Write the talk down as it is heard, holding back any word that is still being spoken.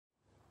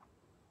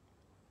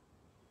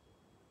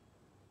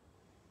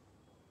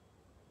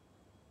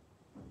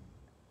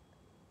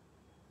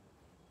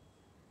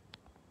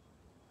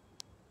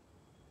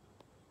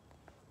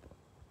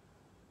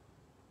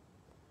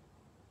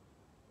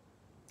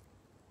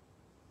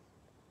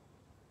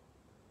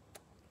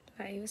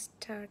Live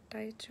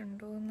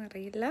സ്റ്റാർട്ടായിട്ടുണ്ടോ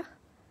എന്നറിയില്ല.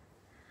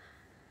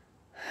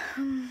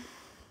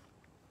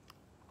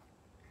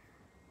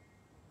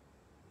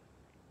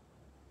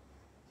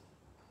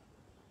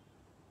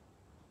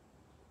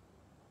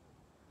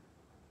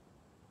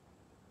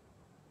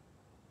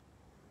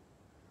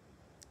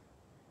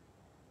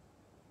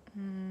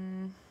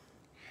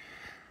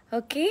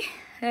 Okay,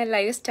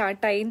 live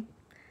സ്റ്റാർട്ടായി.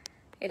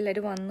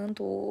 എല്ലാവരും വന്നെന്ന്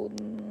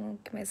തോന്നുന്നു.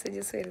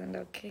 മെസ്സേജസ് വരുന്നുണ്ട്.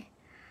 ഓക്കെ,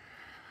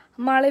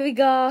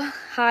 മാളവിക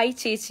ഹായ്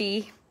ചേച്ചി,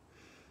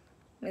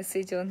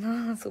 മെസ്സേജ് വന്നു.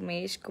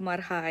 Sumesh Kumar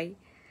hi.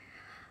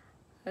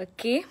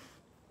 Okay,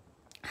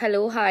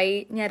 hello hi,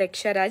 ഞാൻ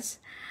രക്ഷരാജ്,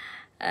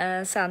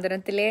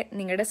 സാന്ത്വനത്തിലെ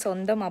നിങ്ങളുടെ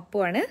സ്വന്തം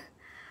അപ്പുവാണ്.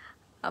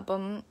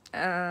 അപ്പം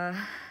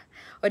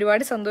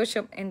ഒരുപാട്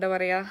സന്തോഷം. എന്താ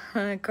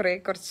പറയുക,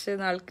 കുറച്ച്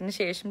നാൾക്കിന്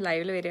ശേഷം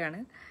ലൈവിൽ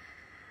വരികയാണ്.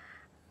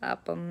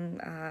 അപ്പം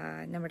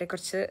നമ്മുടെ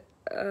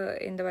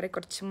എന്താ പറയുക,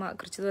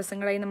 കുറച്ച്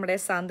ദിവസങ്ങളായി നമ്മുടെ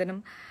സാന്ത്വനം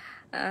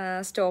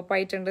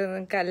സ്റ്റോപ്പായിട്ടുണ്ട്.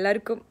 നിങ്ങൾക്ക്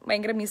എല്ലാവർക്കും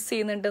ഭയങ്കര മിസ്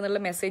ചെയ്യുന്നുണ്ട് എന്നുള്ള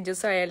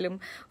മെസ്സേജസ് ആയാലും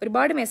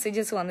ഒരുപാട്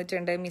മെസ്സേജസ്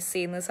വന്നിട്ടുണ്ട്. മിസ്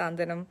ചെയ്യുന്ന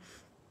സാന്ത്വനം,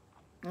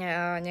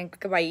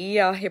 ഞങ്ങൾക്ക്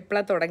വയ്യ,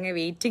 എപ്പോഴാണ് തുടങ്ങിയ,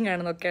 വെയിറ്റിംഗ്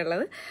ആണെന്നൊക്കെ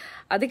ഉള്ളത്.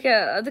 അത്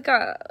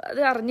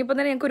അറിഞ്ഞപ്പോൾ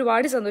തന്നെ ഞങ്ങൾക്ക്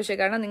ഒരുപാട് സന്തോഷമായി.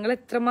 കാരണം നിങ്ങൾ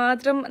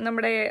എത്രമാത്രം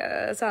നമ്മുടെ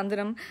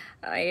സാന്ത്വനം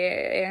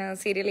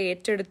സീരിയൽ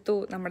ഏറ്റെടുത്തു,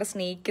 നമ്മളെ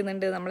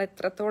സ്നേഹിക്കുന്നുണ്ട്, നമ്മളെ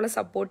എത്രത്തോളം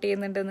സപ്പോർട്ട്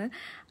ചെയ്യുന്നുണ്ടെന്ന്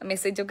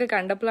മെസ്സേജൊക്കെ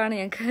കണ്ടപ്പോഴാണ്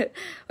ഞങ്ങൾക്ക്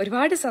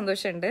ഒരുപാട്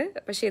സന്തോഷമുണ്ട്.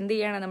 പക്ഷെ എന്ത്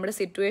ചെയ്യണം, നമ്മുടെ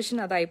സിറ്റുവേഷൻ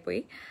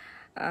അതായിപ്പോയി.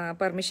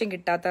 പെർമിഷൻ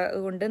കിട്ടാത്തത്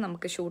കൊണ്ട്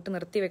നമുക്ക് ഷൂട്ട്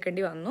നിർത്തി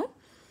വെക്കേണ്ടി വന്നു.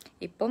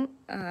 ഇപ്പം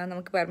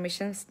നമുക്ക്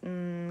പെർമിഷൻ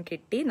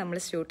കിട്ടി, നമ്മൾ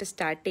ഷൂട്ട്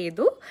സ്റ്റാർട്ട്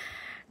ചെയ്തു.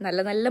 നല്ല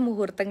നല്ല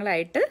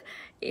മുഹൂർത്തങ്ങളായിട്ട്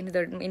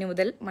ഇനി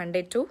മുതൽ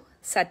മൺഡേ ടു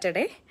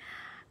സാറ്റർഡേ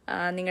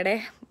നിങ്ങളുടെ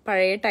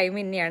പഴയ ടൈം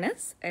തന്നെയാണ്,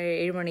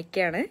 7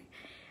 മണിക്കാണ്,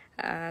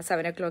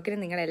 7 o'clock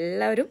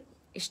നിങ്ങളെല്ലാവരും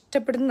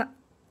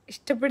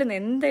ഇഷ്ടപ്പെടുന്ന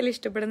എന്തായാലും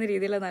ഇഷ്ടപ്പെടുന്ന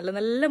രീതിയിലുള്ള നല്ല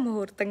നല്ല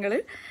മുഹൂർത്തങ്ങൾ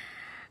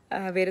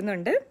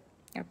വരുന്നുണ്ട്.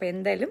 അപ്പോൾ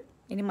എന്തായാലും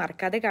ഇനി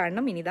മറക്കാതെ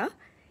കാണണം. ഇനിതാ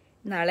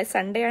നാളെ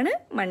സൺഡേ ആണ്,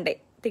 മൺഡേ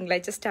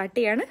തിങ്കളാഴ്ച സ്റ്റാർട്ട്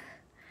ചെയ്യാണ്.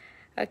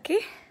 ഓക്കെ,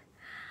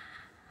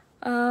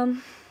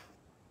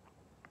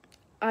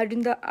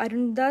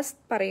 അരുൺദാസ്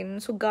പറയുന്നു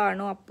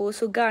സുഖാണോ അപ്പു?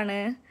 സുഖാണ്.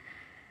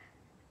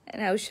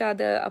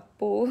 നൗഷാദ്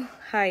അപ്പു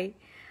ഹായ്.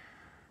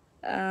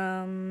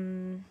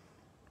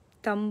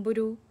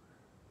 തമ്പുരു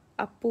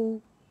അപ്പു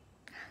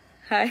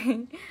ഹായ്.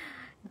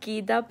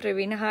 ഗീത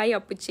പ്രവീൺ ഹായ്.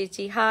 അപ്പു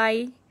ചേച്ചി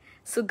ഹായ്,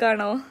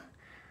 സുഖാണോ?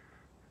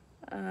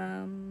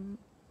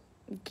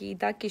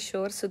 ഗീത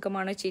കിഷോർ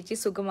സുഖമാണോ ചേച്ചി?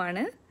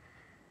 സുഖമാണ്.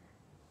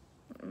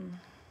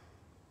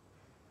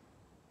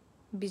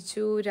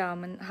 ബിജു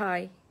രാമൻ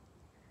ഹായ്.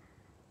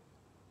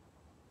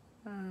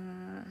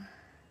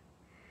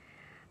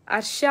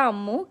 അർഷ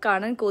അമ്മു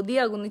കാണാൻ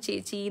കൊതിയാകുന്നു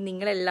ചേച്ചി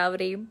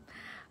നിങ്ങളെല്ലാവരെയും.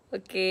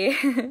 ഓക്കെ,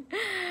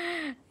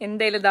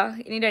 എന്തായാലും ഇതാ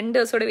ഇനി 2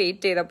 ദിവസം കൂടെ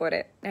വെയിറ്റ് ചെയ്താൽ പോരെ.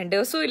 2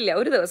 ദിവസവും ഇല്ല,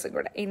 1 ദിവസം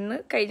കൂടെ. ഇന്ന്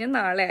കഴിഞ്ഞ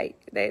നാളെ ആയി,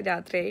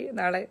 രാത്രിയായി.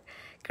 നാളെ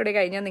കൂടെ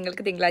കഴിഞ്ഞാൽ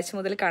നിങ്ങൾക്ക് തിങ്കളാഴ്ച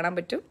മുതൽ കാണാൻ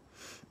പറ്റും.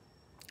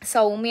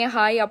 Soumya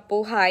hi. Appu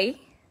hi.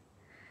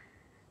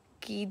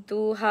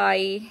 Geethu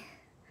hi.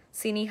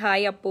 Sini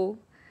hi. Appu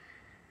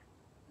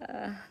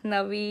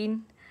Naveen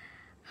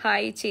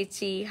hi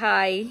ചേച്ചി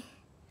hi.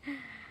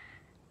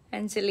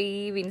 Anjali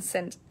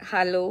Vincent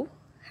hello.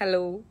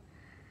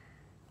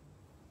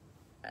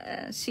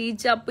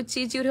 Sheeja Appu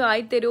ചേച്ചി ഒരു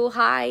ഹായ് തരൂ.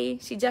 Hi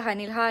Sheeja.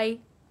 ഹനിൽ hi.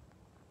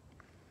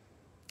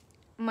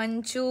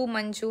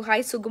 Manju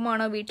hi.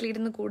 സുഖമാണോ?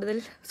 വീട്ടിലിരുന്ന് കൂടുതൽ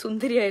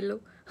സുന്ദരിയായല്ലോ.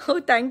 ഓ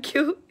താങ്ക്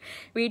യു.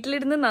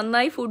 വീട്ടിലിരുന്ന്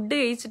നന്നായി ഫുഡ്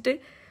കഴിച്ചിട്ട്,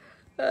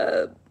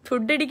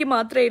 ഫുഡ് അടിക്ക്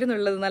മാത്രമായിരുന്നു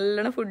ഉള്ളത്.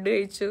 നല്ലോണം ഫുഡ്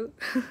കഴിച്ചു.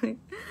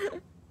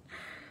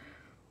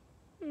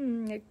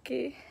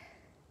 ഓക്കെ,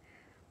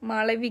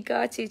 മാളവിക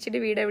ചേച്ചിയുടെ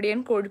വീട്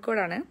എവിടെയാണ്?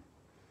 കോഴിക്കോടാണ്.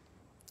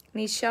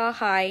 നിഷ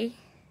ഹായ്.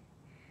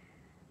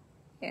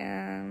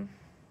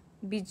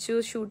 ബിജു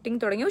ഷൂട്ടിംഗ്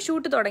തുടങ്ങി.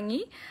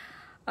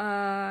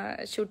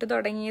 ഷൂട്ട്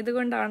തുടങ്ങിയത്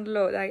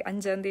കൊണ്ടാണല്ലോ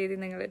 5-ാം തീയതി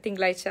നിങ്ങൾ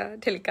തിങ്കളാഴ്ച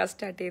ടെലികാസ്റ്റ്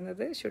സ്റ്റാർട്ട്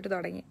ചെയ്യുന്നത്. ഷൂട്ട്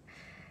തുടങ്ങി.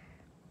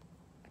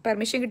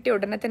 പെർമിഷൻ കിട്ടിയ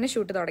ഉടനെ തന്നെ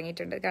ഷൂട്ട്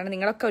തുടങ്ങിയിട്ടുണ്ട്. കാരണം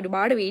നിങ്ങളൊക്കെ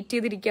ഒരുപാട് വെയിറ്റ്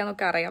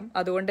ചെയ്തിരിക്കുകയെന്നൊക്കെ അറിയാം.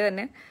 അതുകൊണ്ട്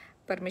തന്നെ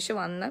പെർമിഷൻ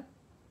വന്ന്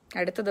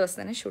അടുത്ത ദിവസം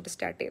തന്നെ ഷൂട്ട്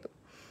സ്റ്റാർട്ട് ചെയ്തു.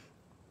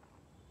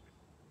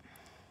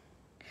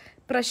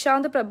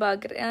 പ്രശാന്ത്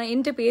പ്രഭാകർ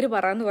എൻ്റെ പേര്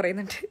പറയാന്ന്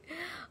പറയുന്നുണ്ട്.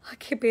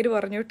 ഓക്കെ, പേര്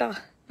പറഞ്ഞു കേട്ടോ.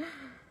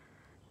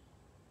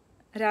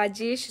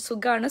 രാജേഷ്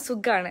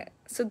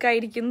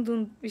സുഖായിരിക്കുന്നു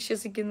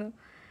വിശ്വസിക്കുന്നു.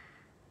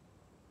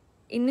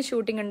 ഇന്ന്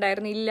ഷൂട്ടിംഗ്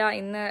ഉണ്ടായിരുന്നു? ഇല്ല,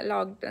 ഇന്ന്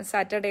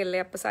സാറ്റർഡേ അല്ലേ,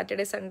 അപ്പോൾ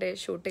Saturday Sunday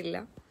ഷൂട്ടില്ല.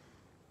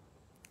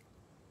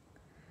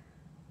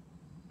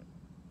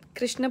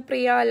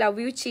 Krishnapriya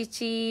love you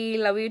ചേച്ചി.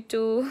 Love you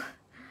to.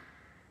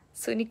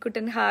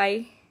 Sunikuttan hi.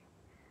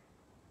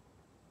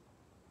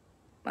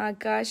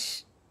 Akash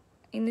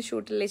ഇന്ന്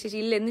ഷൂട്ടില്ലേ ചേച്ചി?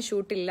 ഇല്ല, ഇന്ന്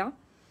ഷൂട്ടില്ല.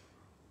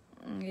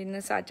 ഇന്ന്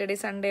സാറ്റർഡേ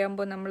സൺഡേ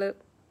ആകുമ്പോൾ നമ്മൾ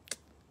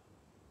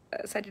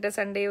സാറ്റർഡേ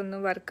സൺഡേ ഒന്നും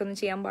വർക്കൊന്നും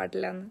ചെയ്യാൻ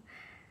പാടില്ല എന്ന്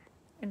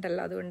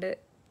ഉണ്ടല്ലോ. അതുകൊണ്ട്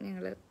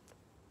ഞങ്ങൾ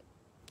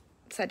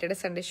സാറ്റർഡേ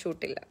സൺഡേ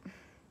ഷൂട്ടില്ല.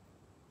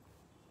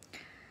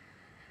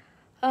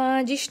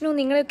 ജിഷ്ണു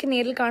നിങ്ങളെയൊക്കെ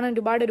നേരിൽ കാണാൻ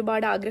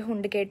ഒരുപാട്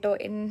ആഗ്രഹമുണ്ട് കേട്ടോ.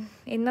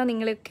 എന്നാ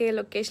നിങ്ങളെയൊക്കെ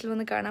ലൊക്കേഷനിൽ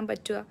വന്ന് കാണാൻ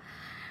പറ്റുക?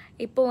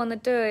 ഇപ്പോൾ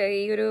വന്നിട്ട്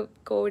ഈ ഒരു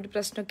കോവിഡ്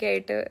പ്രശ്നമൊക്കെ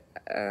ആയിട്ട്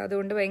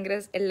അതുകൊണ്ട്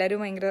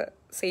എല്ലാവരും ഭയങ്കര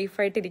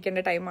സേഫായിട്ട് ഇരിക്കേണ്ട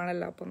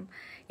ടൈമാണല്ലോ. അപ്പം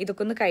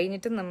ഇതൊക്കെ ഒന്ന്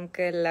കഴിഞ്ഞിട്ട്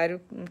നമുക്ക്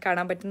എല്ലാവരും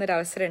കാണാൻ പറ്റുന്നൊരു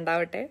അവസരം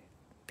ഉണ്ടാവട്ടെ.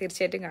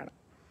 തീർച്ചയായിട്ടും കാണാം.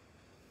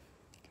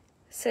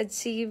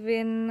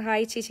 സജീവൻ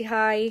ഹായ് ചേച്ചി.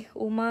 ഹായ്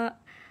ഉമ.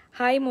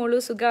 ഹായ് മോളു.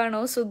 സുഖാണോ?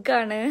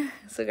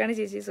 സുഖാണ്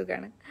ചേച്ചി,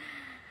 സുഖാണ്.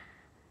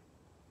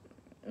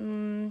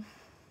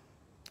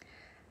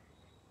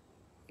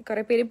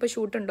 കുറേ പേര് ഇപ്പോൾ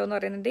ഷൂട്ട് ഉണ്ടോയെന്ന്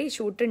പറയുന്നുണ്ട്.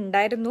 ഷൂട്ട്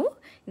ഉണ്ടായിരുന്നു,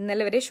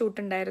 ഇന്നലെ വരെ ഷൂട്ട്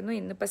ഉണ്ടായിരുന്നു.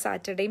 ഇന്നിപ്പോൾ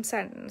സാറ്റർഡേയും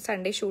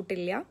സൺഡേ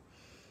ഷൂട്ടില്ല.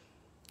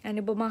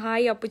 അനുപമ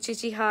ഹായ്. അപ്പു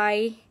ചേച്ചി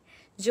hi.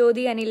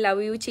 Jyothi Anil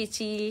love you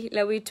ചേച്ചി.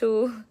 Love you to.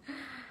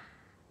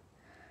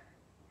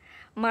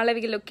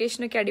 മാളവിക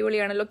ലൊക്കേഷനൊക്കെ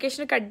അടിപൊളിയാണ്.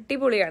 ലൊക്കേഷനൊക്കെ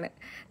അടിപൊളിയാണ്.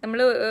 നമ്മൾ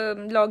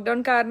ലോക്ക്ഡൗൺ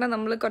കാരണം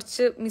നമ്മൾ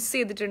കുറച്ച് മിസ്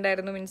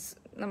ചെയ്തിട്ടുണ്ടായിരുന്നു, മീൻസ്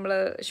നമ്മൾ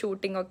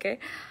ഷൂട്ടിംഗ് ഒക്കെ.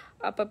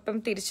 അപ്പം ഇപ്പം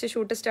തിരിച്ച്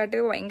ഷൂട്ട് സ്റ്റാർട്ട്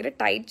ചെയ്ത് ഭയങ്കര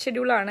ടൈറ്റ്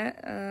ഷെഡ്യൂളാണ്.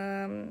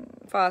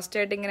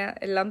 ഫാസ്റ്റായിട്ട് ഇങ്ങനെ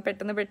എല്ലാം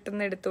പെട്ടെന്ന്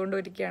എടുത്തുകൊണ്ട്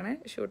ഇരിക്കുകയാണ്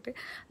ഷൂട്ട്.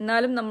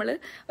 എന്നാലും നമ്മൾ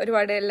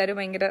ഒരുപാട് എല്ലാവരും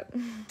ഭയങ്കര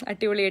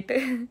അടിപൊളിയായിട്ട്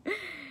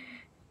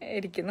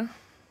ഇരിക്കുന്നു.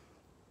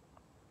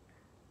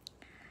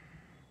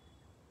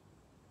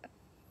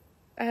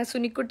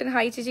 സുനിക്കുട്ടൻ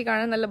ഹായ് ചേച്ചി,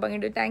 കാണാൻ നല്ല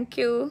ഭംഗിയുണ്ട്. Thank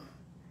you.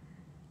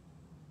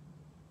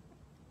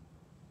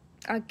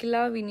 Akhila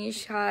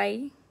Vineesh hi.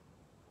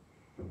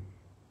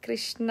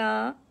 Krishna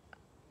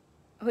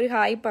ഒരു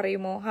ഹായ്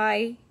പറയുമോ?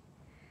 Hi.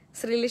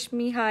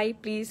 Sreelakshmi hi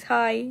please.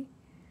 Hi.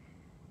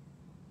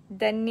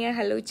 Dhanya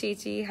hello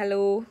ചേച്ചി.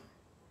 ഹലോ.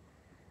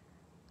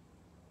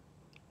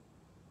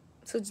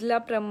 സുജ്ല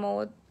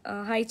പ്രമോദ്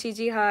ഹായ്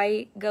ചേച്ചി. ഹായ്.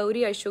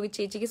 ഗൗരി അശോക്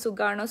ചേച്ചിക്ക്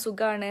സുഖാണോ?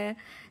 സുഖാണ്.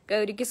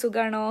 ഗൗരിക്ക്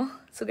സുഖാണോ?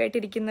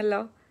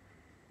 സുഖമായിട്ടിരിക്കുന്നല്ലോ.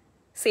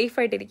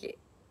 സേഫായിട്ടിരിക്കേ.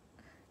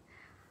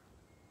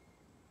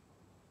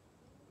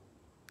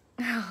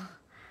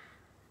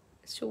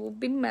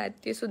 ശോഭിൻ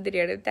മാത്യു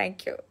സുന്ദരിയാണ്.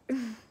 Thank you.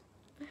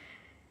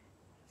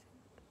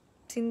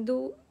 സിന്ധു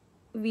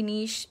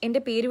വിനീഷ് എൻ്റെ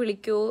പേര്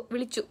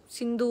വിളിച്ചു.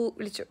 സിന്ധു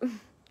വിളിച്ചു.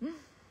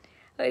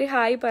 ഒരു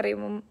ഹായ്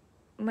പറയുമോ?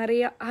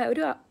 മറിയ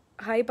ഒരു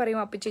ഹായ്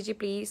പറയുമോ അപ്പു ചേച്ചി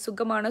പ്ലീസ്?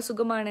 സുഖമാണോ?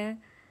 സുഖമാണ്.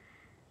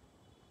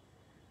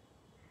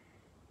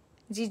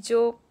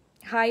 Jijo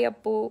hi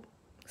Appu.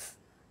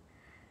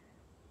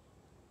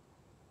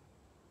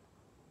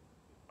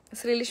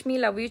 Sreelakshmi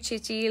love you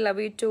ചേച്ചി.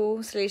 Love you to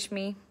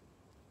Sreelakshmi.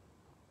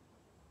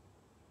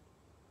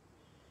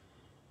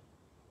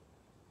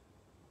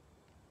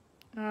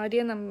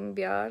 Arya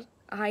Nambiar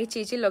hi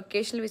ചേച്ചി.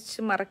 ലൊക്കേഷനിൽ വെച്ച്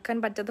മറക്കാൻ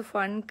പറ്റാത്ത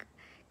ഫൺ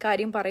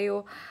കാര്യം പറയോ?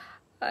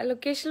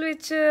 ലൊക്കേഷനിൽ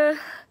വെച്ച്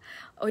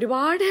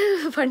ഒരുപാട്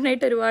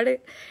ഫണ്ണായിട്ട് ഒരുപാട്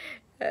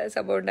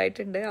സംഭവം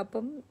ഉണ്ടായിട്ടുണ്ട്.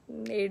 അപ്പം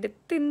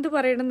എന്ത്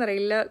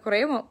പറയണമെന്നറിയില്ല,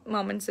 കുറേ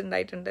മൊമെൻറ്റ്സ്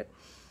ഉണ്ടായിട്ടുണ്ട്.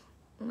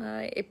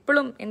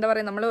 എപ്പോഴും എന്താ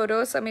പറയുക, നമ്മൾ ഓരോ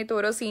സമയത്ത്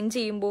ഓരോ സീൻ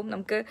ചെയ്യുമ്പോൾ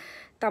നമുക്ക്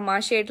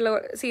തമാശയായിട്ടുള്ള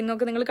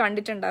സീനൊക്കെ നിങ്ങൾ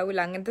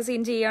കണ്ടിട്ടുണ്ടാവില്ല. അങ്ങനത്തെ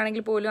സീൻ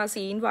ചെയ്യുകയാണെങ്കിൽ പോലും ആ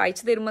സീൻ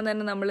വായിച്ചു തരുമ്പോൾ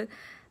തന്നെ നമ്മൾ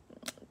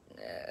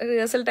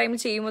റിഹേഴ്സൽ ടൈം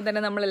ചെയ്യുമ്പോൾ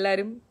തന്നെ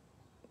നമ്മളെല്ലാവരും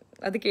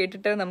അത്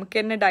കേട്ടിട്ട് നമുക്ക്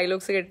തന്നെ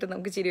ഡയലോഗ്സ് കേട്ടിട്ട്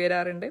നമുക്ക് ചിരി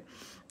വരാറുണ്ട്.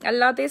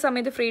 അല്ലാത്ത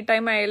സമയത്ത് ഫ്രീ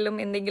ടൈം ആയാലും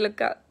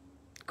എന്തെങ്കിലുമൊക്കെ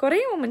കുറേ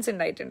മൊമെൻറ്റ്സ്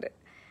ഉണ്ടായിട്ടുണ്ട്.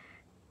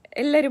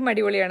 എല്ലാവരും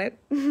അടിപൊളിയാണ്.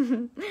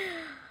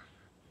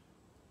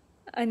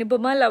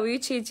 അനുപമ ലവ് യു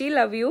ചേച്ചി.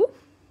 Love you.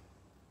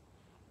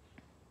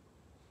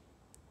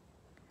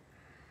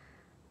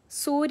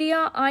 സൂര്യ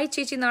ഹായ്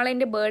ചേച്ചി. നാളെ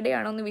എൻ്റെ ബർത്ത്ഡേ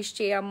ആണോ, ഒന്ന് വിഷ്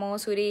ചെയ്യാമോ?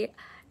 സൂര്യ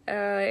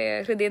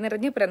ഹൃദയം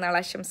നിറഞ്ഞ പിറന്നാൾ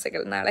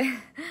ആശംസകൾ.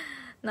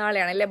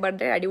 നാളെയാണല്ലേ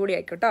ബർത്ത്ഡേ. അടിപൊളി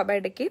ആയിക്കോട്ടോ.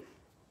 ബർത്ത്ഡേക്ക്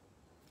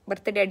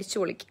ബർത്ത്ഡേ അടിച്ചു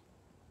പൊളിക്കും.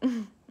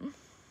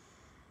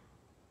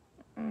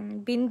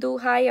 ബിന്ദു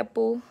ഹായ്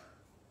അപ്പു.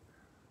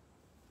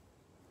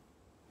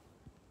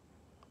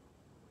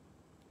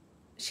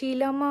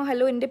 ഷീലാമ്മ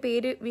ഹലോ. എൻ്റെ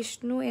പേര്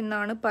വിഷ്ണു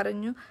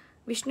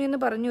എന്ന്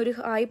പറഞ്ഞു ഒരു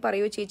ഹായ്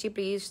പറയോ ചേച്ചി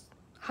പ്ലീസ്?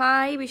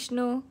 ഹായ്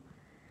വിഷ്ണു.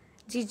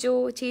 ജിജോ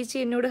ചേച്ചി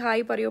എന്നോട്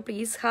ഹായ് പറയോ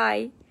please?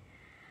 Hi.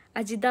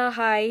 Ajitha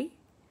hi.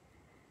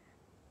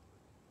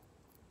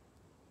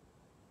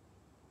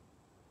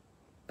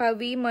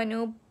 Pavi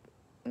Manu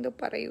എന്തോ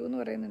പറയൂന്ന്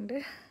പറയുന്നുണ്ട്.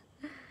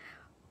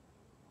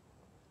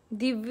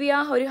 ദിവ്യ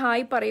ഒരു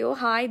ഹായ് പറയോ?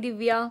 ഹായ്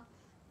ദിവ്യ.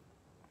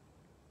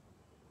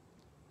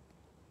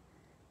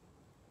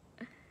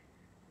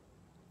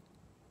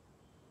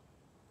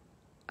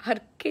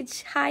 ഹർക്കിജ്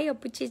ഹായ്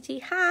അപ്പു ചേച്ചി.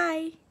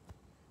 ഹായ്.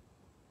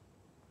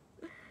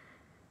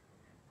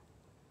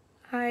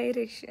 ഹായ്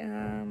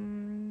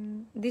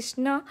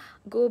ദിഷ്ണ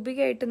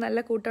ഗോപികയായിട്ട്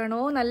നല്ല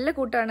കൂട്ടാണോ? നല്ല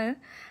കൂട്ടാണ്.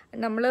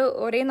 നമ്മൾ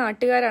ഒരേ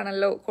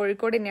നാട്ടുകാരാണല്ലോ,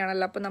 കോഴിക്കോട്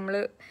തന്നെയാണല്ലോ. അപ്പം നമ്മൾ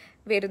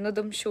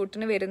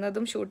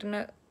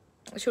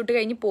ഷൂട്ട്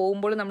കഴിഞ്ഞ്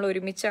പോകുമ്പോൾ നമ്മൾ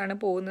ഒരുമിച്ചാണ്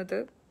പോകുന്നത്.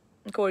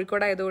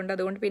 കോഴിക്കോടായതുകൊണ്ട്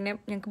അതുകൊണ്ട് പിന്നെ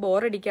ഞങ്ങൾക്ക്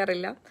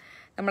ബോറടിക്കാറില്ല.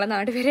 നമ്മളെ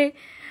നാട് വരെ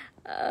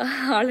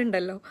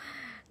ആളുണ്ടല്ലോ,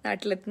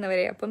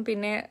 നാട്ടിലെത്തുന്നവരെ. അപ്പം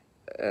പിന്നെ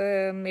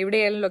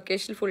എവിടെയായാലും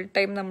ലൊക്കേഷൻ ഫുൾ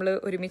ടൈം നമ്മൾ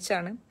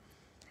ഒരുമിച്ചാണ്.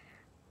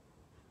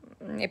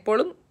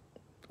 എപ്പോഴും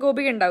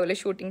ഗോപിക ഉണ്ടാവില്ല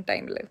ഷൂട്ടിംഗ്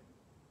ടൈമിൽ,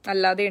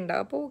 അല്ലാതെ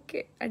ഉണ്ടാവും. അപ്പോൾ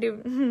ഓക്കെ,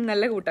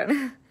 നല്ല കൂട്ടാണ്.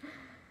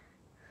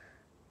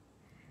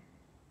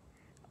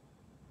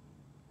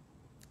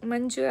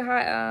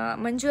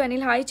 മഞ്ജു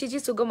അനിൽ ഹായ് ചേച്ചി.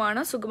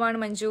 സുഖമാണോ? സുഖമാണ്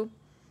മഞ്ജു.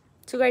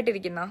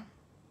 സുഖമായിട്ടിരിക്കുന്ന.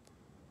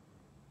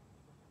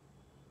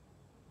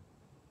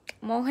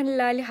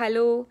 മോഹൻലാൽ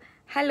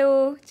ഹലോ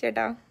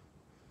ചേട്ടാ.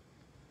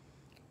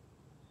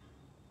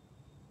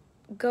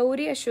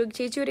 ഗൗരി അശോക്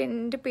ചേച്ചി ഒരു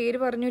എൻ്റെ പേര്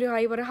പറഞ്ഞൊരു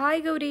ഹായ് പറ.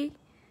 Hi Gauri.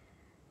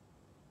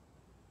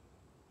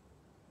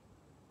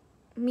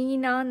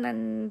 Meena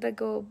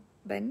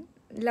Nandagopan,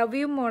 love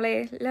you മോളെ.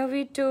 Love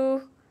you to.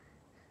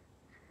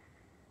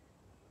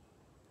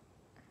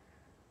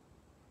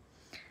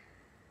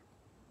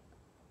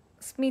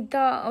 സ്മിത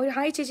ഒരു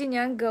ഹായ് ചേച്ചി.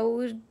 ഞാൻ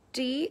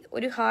ഗൗരി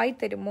ഒരു ഹായ്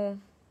തരുമോ?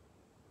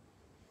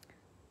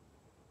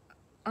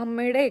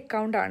 അമ്മയുടെ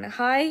അക്കൗണ്ടാണ്.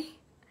 ഹായ്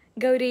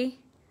ഗൗരി.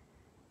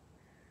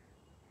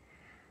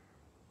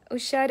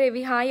 ഉഷ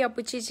രവി ഹായ്.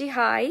 അപ്പു ചേച്ചി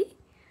ഹായ്.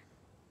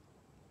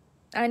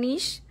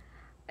 അനീഷ്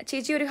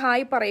ചേച്ചി ഒരു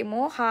ഹായ്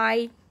പറയുമോ?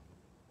 ഹായ്.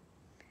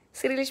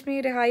 ശ്രീലക്ഷ്മി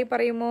ഒരു ഹായ്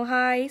പറയുമോ?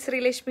 ഹായ്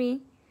ശ്രീലക്ഷ്മി.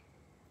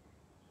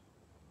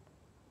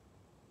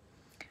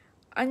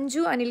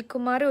 അഞ്ജു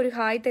അനിൽകുമാർ ഒരു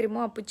ഹായ് തരുമോ?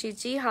 അപ്പു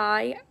ചേച്ചി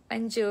ഹായ്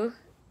അഞ്ജു.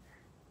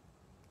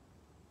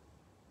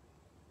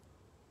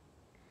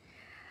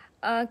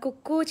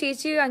 കുക്കു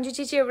ചേച്ചി, അഞ്ജു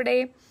ചേച്ചി എവിടെ?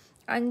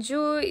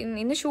 അഞ്ജു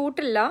ഇന്ന്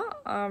ഷൂട്ടില്ല,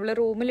 അവള്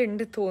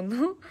റൂമിലുണ്ട്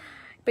തോന്നുന്നു.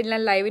 ഇപ്പം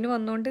ഞാൻ ലൈവിന്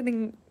വന്നുകൊണ്ട്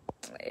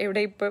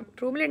എവിടെ ഇപ്പം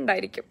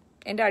റൂമിലുണ്ടായിരിക്കും.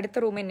 എൻ്റെ അടുത്ത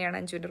റൂം തന്നെയാണ്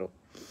അഞ്ജുവിൻ്റെ റൂം.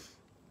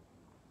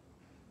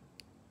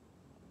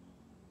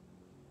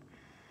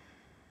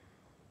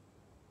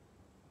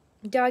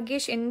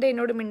 രാകേഷ് എൻ്റെ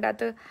എന്നോട്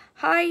മിണ്ടാത്ത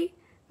ഹായ്.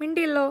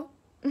 മിണ്ടിയല്ലോ.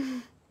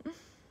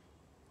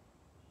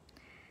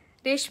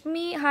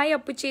 രശ്മി ഹായ്.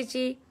 അപ്പു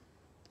ചേച്ചി.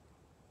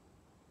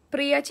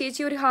 പ്രിയ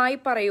ചേച്ചി ഒരു ഹായ്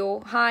പറയോ?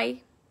 ഹായ്.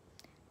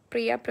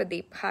 പ്രിയ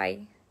പ്രദീപ് ഹായ്.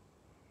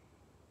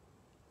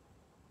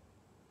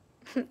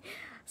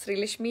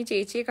 ശ്രീലക്ഷ്മി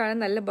ചേച്ചിയെ കാണാൻ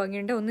നല്ല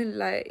ഭംഗിയുണ്ട്.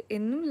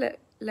 എന്നും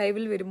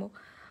ലൈവിൽ വരുമോ?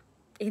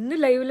 എന്നും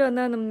ലൈവിൽ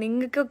വന്നാൽ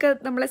നിങ്ങൾക്കൊക്കെ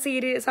നമ്മളെ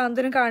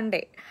സാന്ത്വനം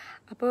കാണണ്ടേ,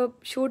 അപ്പോൾ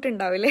ഷൂട്ട്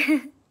ഉണ്ടാവില്ലേ?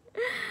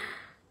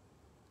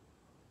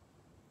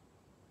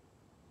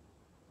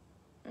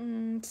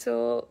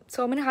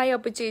 സോമൻ ഹായ്.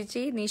 അപ്പു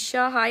ചേച്ചി. Nisha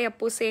hi.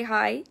 Appu say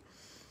hi.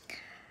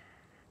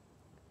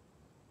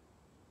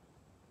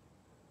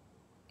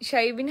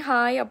 Shaivin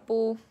hi. Appu.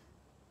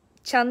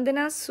 ചന്ദന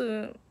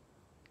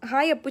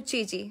ഹായ്. അപ്പു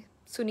ചേച്ചി.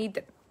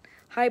 സുനീതൻ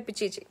ഹായ്. അപ്പു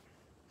ചേച്ചി.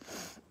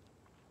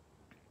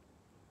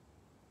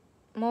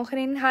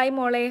 മോഹനൻ ഹായ്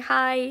മോളെ.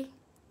 ഹായ്.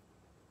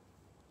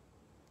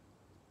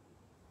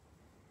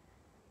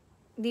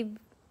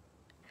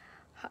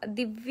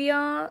 ദിവ്യ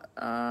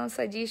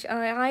സജീഷ്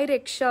ഹായ്.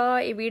 രക്ഷ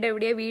വീട്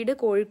എവിടെയാ? വീട്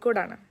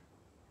കോഴിക്കോടാണ്.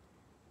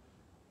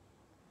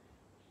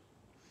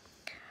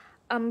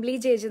 അംബ്ലി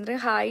ജയചന്ദ്രൻ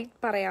ഹായ്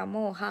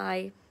പറയാമോ?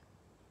 ഹായ്.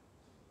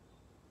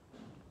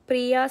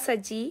 പ്രിയ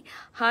സജി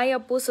ഹായ്.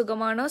 അപ്പു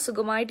സുഖമാണോ?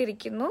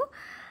 സുഖമായിട്ടിരിക്കുന്നു.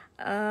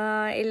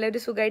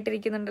 എല്ലാവരും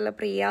സുഖമായിട്ടിരിക്കുന്നുണ്ടല്ലോ.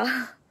 പ്രിയ.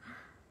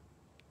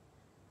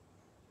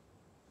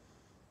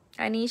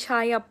 Aneesh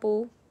hi. Appu.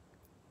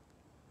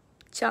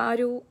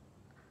 Charu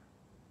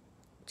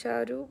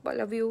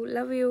love you.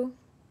 Love you.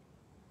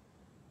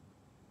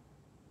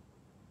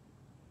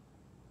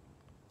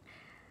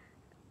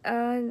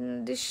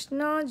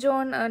 ഡിഷ്ന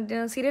John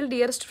serial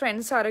dearest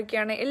friends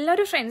ആരൊക്കെയാണ്?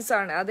 എല്ലാവരും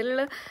ഫ്രണ്ട്സാണ്.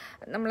 അതിലുള്ള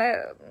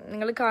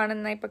നിങ്ങൾ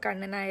കാണുന്ന ഇപ്പം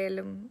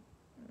കണ്ണനായാലും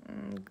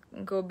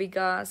ഗോപിക,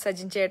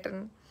 സജിൻ ചേട്ടൻ,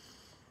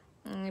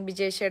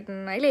 വിജയ് ചേട്ടൻ,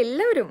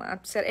 അതിലെല്ലാവരും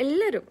അപ്സര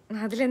എല്ലാവരും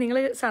അതിൽ നിങ്ങൾ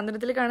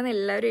സാന്ത്വനത്തിൽ കാണുന്ന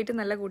എല്ലാവരുമായിട്ട്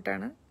നല്ല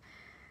കൂട്ടാണ്.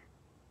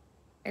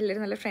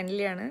 എല്ലാവരും നല്ല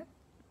ഫ്രണ്ട്ലിയാണ്.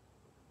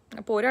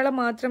 അപ്പോൾ ഒരാളെ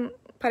മാത്രം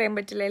പറയാൻ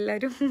പറ്റില്ല,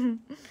 എല്ലാവരും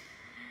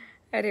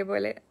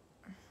ഒരേപോലെ.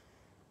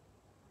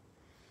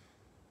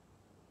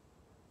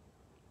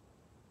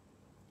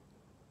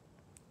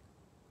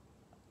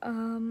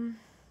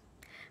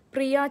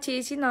 പ്രിയ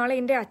ചേച്ചി നാളെ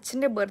എൻ്റെ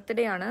അച്ഛൻ്റെ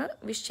ബർത്ത്ഡേ ആണ്,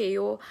 വിഷ്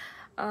ചെയ്യോ?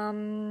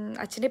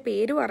 അച്ഛൻ്റെ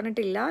പേര്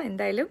പറഞ്ഞിട്ടില്ല.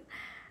 എന്തായാലും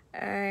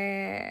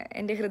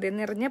എൻ്റെ ഹൃദയം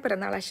നിറഞ്ഞ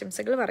പിറന്നാൾ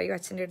ആശംസകൾ പറയൂ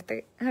അച്ഛൻ്റെ അടുത്ത്.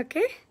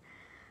 ഓക്കെ.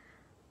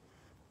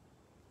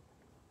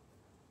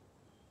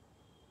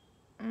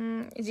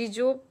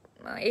 ജിജു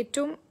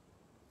ഏറ്റവും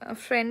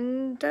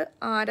ഫ്രണ്ട്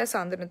ആരാ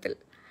സാന്ത്വനത്തിൽ?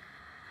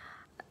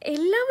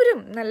 എല്ലാവരും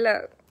നല്ല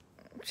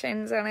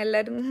ഫ്രണ്ട്സാണ്.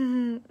 എല്ലാവരും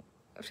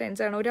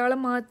ഫ്രണ്ട്സാണ്. ഒരാൾ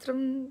മാത്രം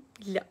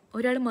ഇല്ല,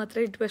 ഒരാൾ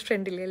മാത്രമായിട്ട്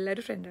ഫ്രണ്ടില്ല.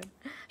 എല്ലാവരും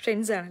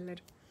ഫ്രണ്ട്സാണ്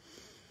എല്ലാവരും.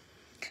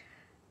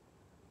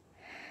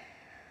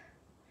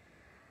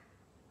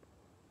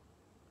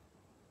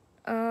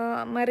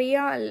 മറിയ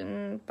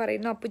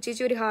പറയുന്നു അപ്പു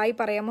ചേച്ചി ഒരു ഹായ്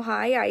പറയാമോ?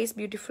 ഹായ്. ഐസ്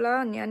ബ്യൂട്ടിഫുള്ളാ.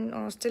 ഞാൻ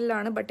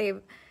ഹോസ്റ്റലിലാണ്, ബട്ട്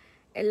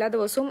എല്ലാ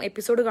ദിവസവും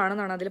എപ്പിസോഡ്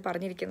കാണുന്നതാണ് അതിൽ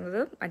പറഞ്ഞിരിക്കുന്നത്.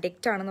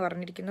 അഡിക്റ്റ് ആണെന്ന്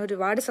പറഞ്ഞിരിക്കുന്നു.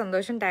 ഒരുപാട്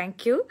സന്തോഷം.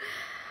 Thank you.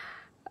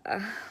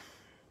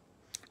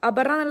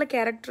 അപർണ എന്നുള്ള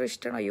ക്യാരക്ടർ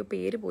ഇഷ്ടമാണ്. അയ്യോ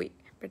പേര് പോയി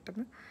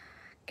പെട്ടെന്ന്.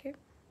 ഓക്കെ.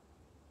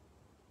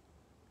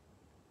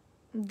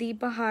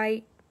 ദീപ ഹായ്.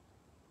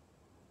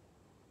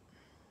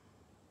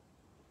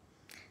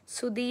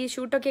 സുധി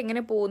ഷൂട്ടൊക്കെ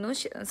എങ്ങനെ പോകുന്നു?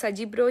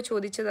 സജി ബ്രോ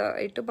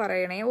ചോദിച്ചതായിട്ട്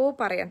പറയണേ. ഓ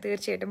പറയാം,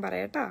 തീർച്ചയായിട്ടും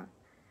പറയാട്ടാ.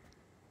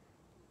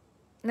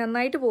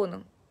 നന്നായിട്ട് പോകുന്നു.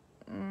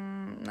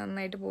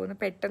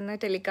 പെട്ടെന്ന്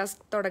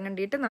ടെലികാസ്റ്റ്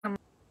തുടങ്ങേണ്ടിയിട്ട്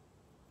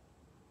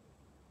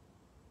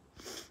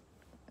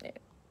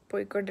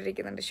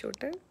പോയിക്കൊണ്ടിരിക്കുന്നുണ്ട്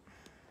ഷൂട്ട്.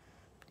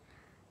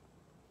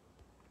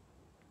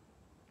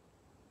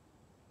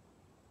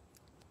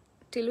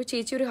 ടിലു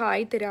ചേച്ചി ഒരു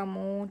ഹായ്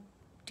തരാമോ?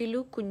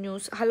 ടിലു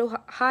കുഞ്ഞൂസ് hello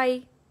hi.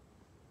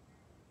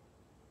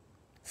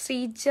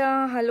 Sreeja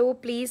hello,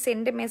 please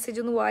എൻ്റെ മെസ്സേജ്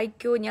ഒന്ന്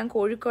വായിക്കോ. ഞാൻ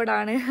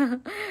കോഴിക്കോടാണ്.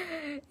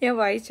 ഞാൻ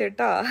വായിച്ചു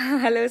കേട്ടോ.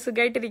 ഹലോ,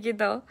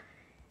 സുഖമായിട്ടിരിക്കുന്നോ?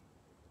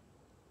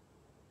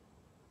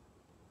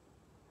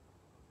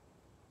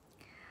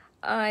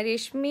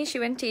 രശ്മി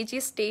ശിവൻ ചേച്ചി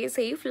സ്റ്റേ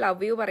സേഫ്,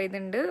 ലവ് യു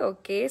പറയുന്നുണ്ട്.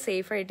 ഓക്കെ,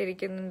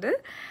 സേഫായിട്ടിരിക്കുന്നുണ്ട്.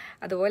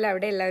 അതുപോലെ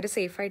അവിടെ എല്ലാവരും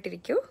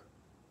സേഫായിട്ടിരിക്കൂ.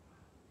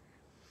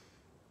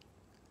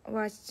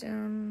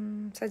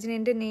 സജിൻ,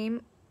 എൻ്റെ നെയിം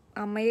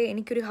അമ്മയെ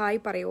എനിക്കൊരു ഹായ്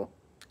പറയുമോ?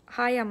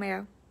 ഹായ് അമ്മയ.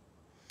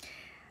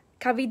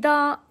 കവിത,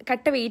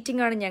 കട്ട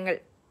വെയിറ്റിംഗ് ആണ് ഞങ്ങൾ.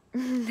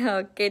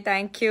 ഓക്കെ,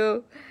 താങ്ക് യു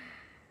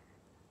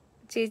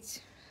ചേച്ചി.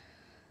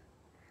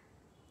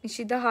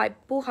 നിഷിത ഹായ്.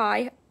 പൂ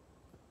hi.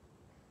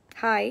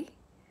 Hi.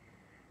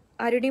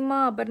 Arunima,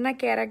 Aparna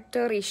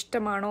character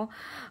ഇഷ്ടമാണോ?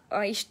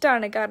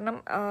 ഇഷ്ടമാണ്. കാരണം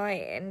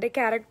എൻ്റെ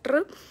ക്യാരക്ടർ,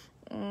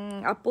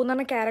 അപ്പു എന്ന്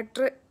പറഞ്ഞ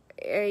ക്യാരക്ടർ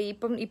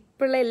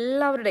ഇപ്പോഴുള്ള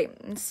എല്ലാവരുടെയും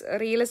മീൻസ്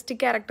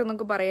റിയലിസ്റ്റിക് ക്യാരക്ടർ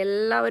എന്നൊക്കെ പറയാം.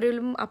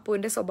 എല്ലാവരിലും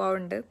അപ്പുവിൻ്റെ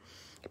സ്വഭാവമുണ്ട്.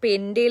 ഇപ്പം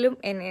എൻ്റെയിലും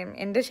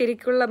എൻ്റെ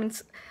ശരിക്കുള്ള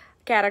മീൻസ്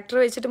ക്യാരക്ടർ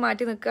വെച്ചിട്ട്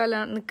മാറ്റി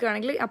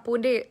നിൽക്കുകയാണെങ്കിൽ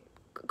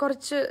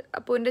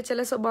അപ്പുവിൻ്റെ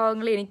ചില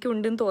സ്വഭാവങ്ങൾ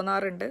എനിക്കുണ്ടെന്ന്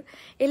തോന്നാറുണ്ട്.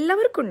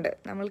 എല്ലാവർക്കും ഉണ്ട്,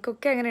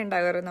 നമ്മൾക്കൊക്കെ അങ്ങനെ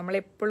ഉണ്ടാകാറ്.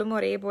 നമ്മളെപ്പോഴും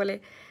ഒരേപോലെ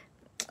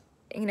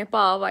ഇങ്ങനെ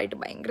പാവമായിട്ട്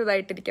ഭയങ്കര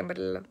ഇതായിട്ടിരിക്കാൻ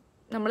പറ്റില്ലല്ലോ.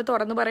 നമ്മൾ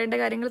തുറന്നു പറയേണ്ട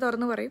കാര്യങ്ങൾ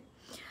തുറന്നു പറയും.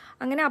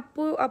 അങ്ങനെ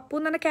അപ്പു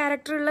എന്ന് പറഞ്ഞ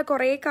ക്യാരക്ടറുള്ള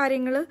കുറേ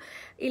കാര്യങ്ങൾ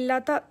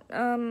ഇല്ലാത്ത,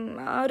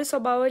 ആ ഒരു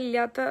സ്വഭാവം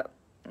ഇല്ലാത്ത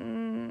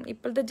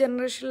ഇപ്പോഴത്തെ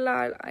ജനറേഷനിൽ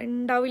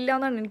ഉണ്ടാവില്ല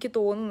എന്നാണ് എനിക്ക്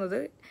തോന്നുന്നത്.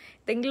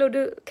 എന്തെങ്കിലും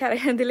ഒരു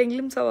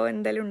ഇതിലെങ്കിലും സ്വഭാവം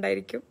എന്തായാലും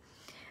ഉണ്ടായിരിക്കും.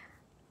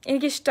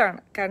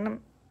 എനിക്കിഷ്ടമാണ്. കാരണം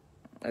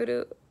ഒരു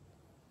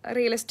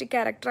റിയലിസ്റ്റിക്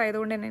ക്യാരക്ടർ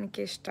ആയതുകൊണ്ട് തന്നെ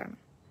എനിക്കിഷ്ടമാണ്.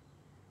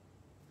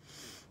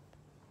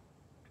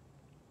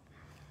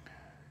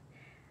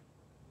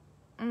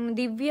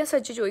 ദിവ്യ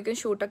സച്ച് ചോദിക്കും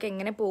ഷൂട്ടൊക്കെ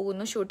എങ്ങനെ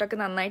പോകുന്നു? ഷൂട്ടൊക്കെ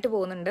നന്നായിട്ട്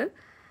പോകുന്നുണ്ട്,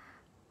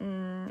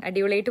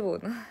 അടിപൊളിയായിട്ട്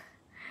പോകുന്നു.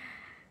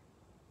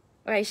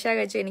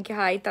 വൈശാഖ് അച്ചു എനിക്ക്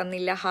ഹായ്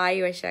തന്നില്ല. Hi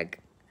Vaishakh.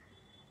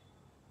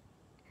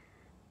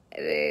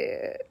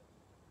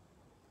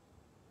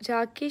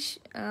 Rakesh,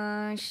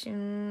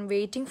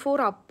 waiting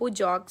for Appu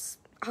jokes.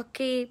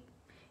 Okay,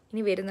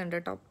 ഇനി വരുന്നുണ്ട്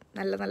കേട്ടോ.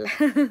 നല്ല നല്ല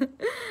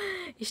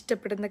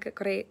ഇഷ്ടപ്പെടുന്നൊക്കെ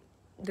കുറേ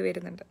ഇത്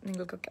വരുന്നുണ്ട്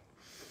നിങ്ങൾക്കൊക്കെ.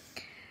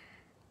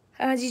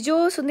 ജിജോ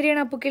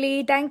സുന്ദരിയാണ് Appukkili,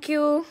 thank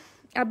you.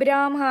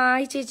 Abram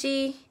hi ചേച്ചി.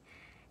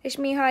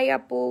 Rashmi hi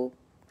Appu.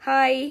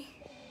 Hi.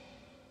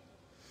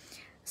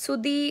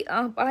 Sudhi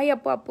hi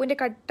Appu. അപ്പുവിൻ്റെ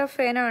കട്ട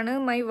ഫാനാണ്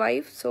മൈ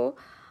വൈഫ്. സോ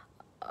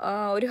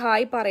ഒരു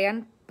ഹായ് പറയാൻ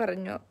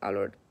പറഞ്ഞു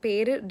അവളോട്.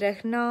 പേര്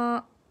Rahna.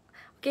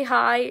 Okay,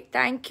 hi.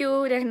 Thank you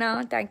Rahna,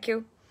 thank you.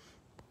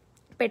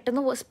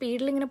 പെട്ടെന്ന്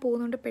സ്പീഡിൽ ഇങ്ങനെ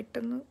പോകുന്നുണ്ട്,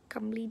 പെട്ടെന്ന്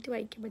കംപ്ലീറ്റ്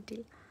വായിക്കാൻ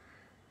പറ്റില്ല.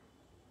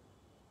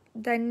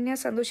 Dhanya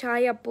Santhosh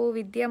hi Appu.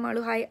 Vidya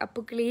Malu hi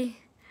Appukkili.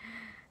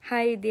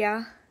 Hi Vidya.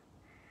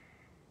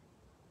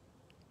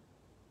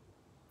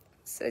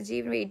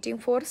 Sajeevan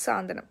waiting for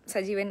Santhwanam.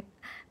 Sajeevan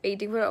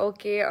waiting for.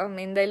 Okay,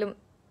 എന്തായാലും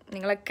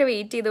നിങ്ങളൊക്കെ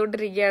വെയിറ്റ്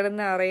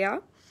ചെയ്തുകൊണ്ടിരിക്കുകയാണെന്ന് അറിയാം.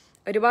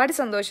 ഒരുപാട്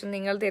സന്തോഷം.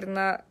 നിങ്ങൾ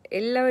തരുന്ന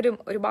എല്ലാവരും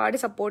ഒരുപാട്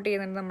സപ്പോർട്ട്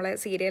ചെയ്യുന്നുണ്ട്. നമ്മളെ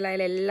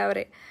സീരിയലായാലും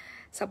എല്ലാവരെയും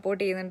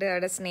സപ്പോർട്ട് ചെയ്യുന്നുണ്ട്.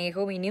 അവിടെ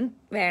സ്നേഹവും ഇനിയും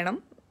വേണം.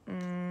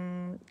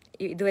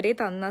 ഇതുവരെ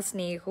തന്ന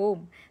സ്നേഹവും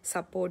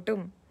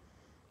സപ്പോർട്ടും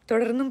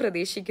തുടർന്നും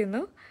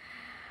പ്രതീക്ഷിക്കുന്നു.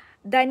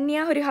 ധന്യ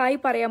ഒരു ഹായ്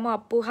പറയാമോ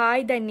അപ്പു?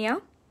 ഹായ് ധന്യ.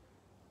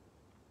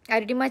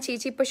 അരുണിമ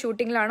ചേച്ചി ഇപ്പോൾ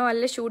ഷൂട്ടിങ്ങിലാണോ?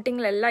 അല്ല,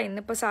 ഷൂട്ടിങ്ങിലല്ല.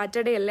 ഇന്നിപ്പോൾ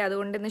സാറ്റർഡേ അല്ലേ,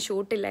 അതുകൊണ്ട് ഇന്ന്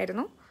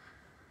ഷൂട്ടില്ലായിരുന്നു.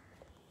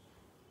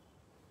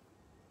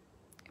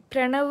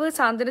 പ്രണവ്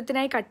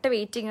സാന്ത്വനത്തിനായി കട്ട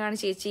വെയിറ്റിംഗ് ആണ്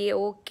ചേച്ചി.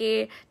 Okay,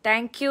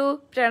 thank you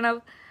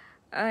Pranav.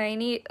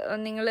 ഇനി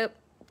നിങ്ങൾ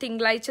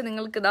തിങ്കളാഴ്ച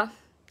നിങ്ങൾക്കിതാ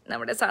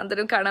നമ്മുടെ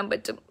സാന്ത്വനം കാണാൻ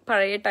പറ്റും.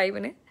 പഴയ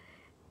ടൈമിന്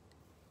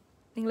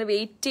നിങ്ങൾ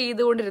വെയിറ്റ്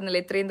ചെയ്തുകൊണ്ടിരുന്നില്ലേ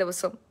ഇത്രയും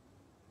ദിവസം,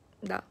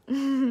 ഇതാ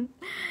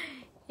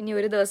ഇനി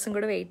ഒരു ദിവസം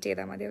കൂടെ വെയിറ്റ്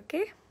ചെയ്താൽ മതി. ഓക്കെ.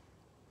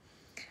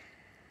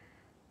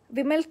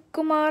 വിമൽ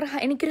കുമാർ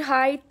എനിക്കൊരു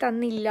ഹായ്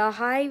തന്നില്ല.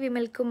 Hi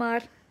Vimal Kumar.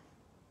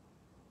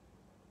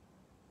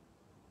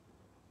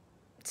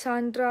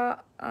 Sandra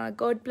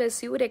God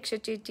bless you.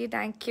 രക്ഷ ചേച്ചി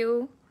താങ്ക് യു.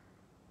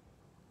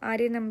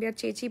 ആര്യ നമ്പ്യാർ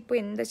ചേച്ചി ഇപ്പോൾ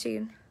എന്താ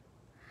ചെയ്യുന്നു?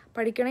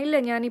 പഠിക്കണില്ല.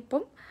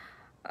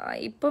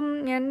 ഇപ്പം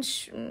ഞാൻ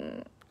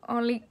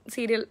ഓൺലി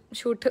സീരിയൽ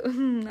ഷൂട്ട്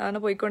ആണ്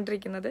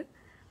പോയിക്കൊണ്ടിരിക്കുന്നത്.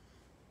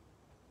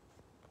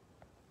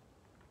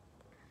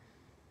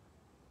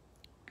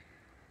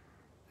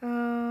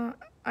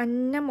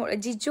 അന്നമോൾ.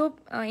 ജിജോ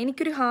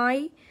എനിക്കൊരു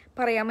ഹായ്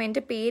പറയാമോ?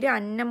 എൻ്റെ പേര്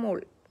അന്നമോൾ.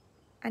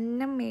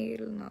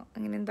 അന്നമേൽ എന്നോ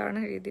അങ്ങനെ എന്താണ്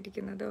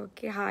എഴുതിയിരിക്കുന്നത്.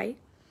 Okay, hi.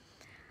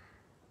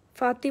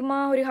 ഫാത്തിമ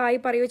ഒരു ഹായ്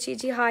പറയൂ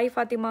ചേച്ചി. Hi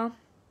Fathima.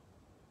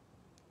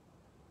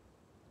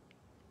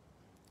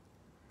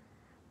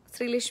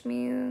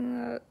 Sreelakshmi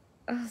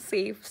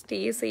safe, stay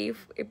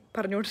safe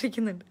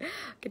പറഞ്ഞുകൊണ്ടിരിക്കുന്നുണ്ട്.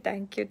 Okay,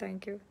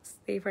 thank you.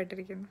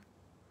 സേഫായിട്ടിരിക്കുന്നു.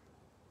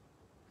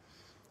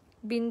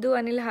 Bindu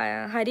Anil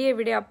Hari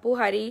എവിടെ? അപ്പു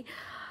ഹരി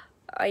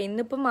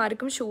ഇന്നിപ്പം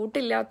ആർക്കും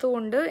ഷൂട്ടില്ലാത്തത്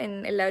കൊണ്ട്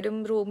എല്ലാവരും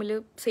റൂമിൽ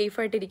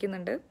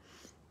സേഫായിട്ടിരിക്കുന്നുണ്ട്.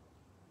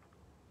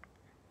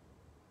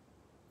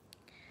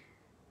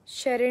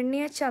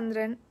 ശരണ്യ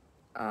ചന്ദ്രൻ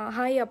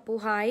ഹായ് അപ്പു.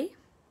 ഹായ്.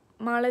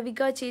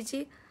 മാളവിക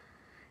ചേച്ചി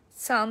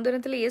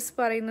സാന്ത്വനത്തിൽ യെസ്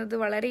പറയുന്നത്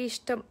വളരെ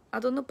ഇഷ്ടം,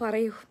 അതൊന്ന്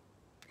പറയൂ.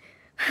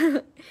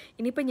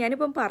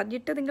 ഞാനിപ്പം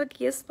പറഞ്ഞിട്ട് നിങ്ങൾക്ക്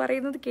യെസ്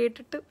പറയുന്നത്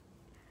കേട്ടിട്ട്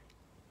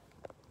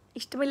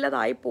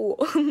ഇഷ്ടമില്ലാതായി പോവോ?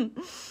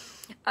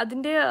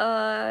 അതിൻ്റെ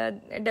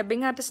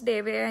ഡബ്ബിങ് ആർട്ടിസ്റ്റ്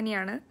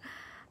ദേവയാനിയാണ്.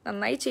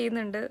 നന്നായി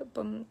ചെയ്യുന്നുണ്ട്.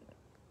 അപ്പം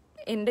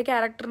എൻ്റെ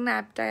ക്യാരക്ടറിന്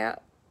ആപ്റ്റായ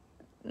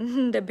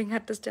ഡബ്ബിങ്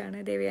ആർട്ടിസ്റ്റാണ്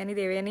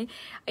ദേവയാനി.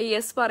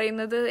 യെസ്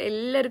പറയുന്നത്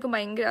എല്ലാവർക്കും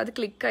ഭയങ്കര, അത്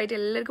ക്ലിക്കായിട്ട്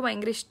എല്ലാവർക്കും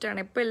ഭയങ്കര ഇഷ്ടമാണ്.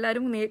 എപ്പോൾ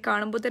എല്ലാവരും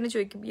കാണുമ്പോൾ തന്നെ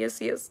ചോദിക്കും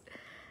യെസ്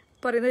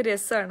പറയുന്നത്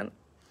രസമാണ്.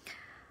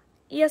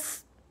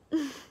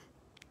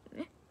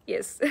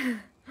 യെസ്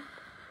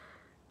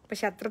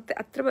പക്ഷെ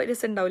അത്ര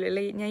രസം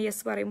ഉണ്ടാവില്ലല്ലേ ഞാൻ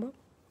യെസ് പറയുമ്പോൾ.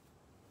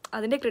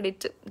 അതിൻ്റെ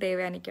ക്രെഡിറ്റ്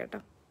ദേവയാനിക്ക് കേട്ടോ.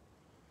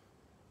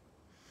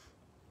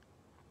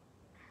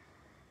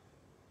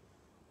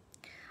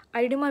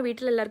 ഐഡിമ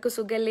വീട്ടിലെല്ലാവർക്കും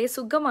സുഖമല്ലേ?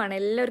 സുഖമാണ്,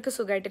 എല്ലാവർക്കും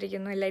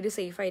സുഖമായിട്ടിരിക്കുന്നു, എല്ലാവരും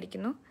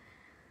സേഫായിരിക്കുന്നു.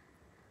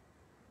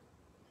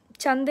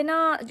 ചന്ദന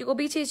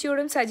ഗോപി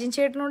ചേച്ചിയോടും സജിൻ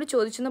ചേട്ടനോടും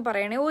ചോദിച്ചെന്ന്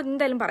പറയണേ.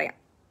 എന്തായാലും പറയാം.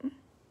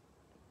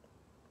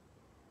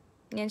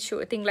 ഞാൻ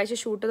തിങ്കളാഴ്ച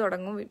ഷൂട്ട്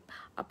തുടങ്ങും,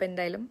 അപ്പം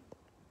എന്തായാലും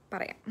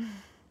പറയാം.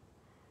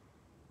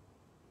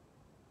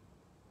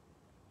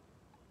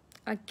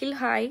 അഖിൽ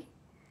ഹായ്.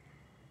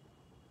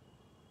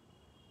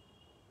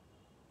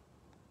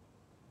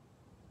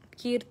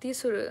 കീർത്തി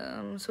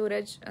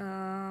Sooraj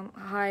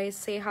hi,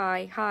 say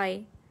hi.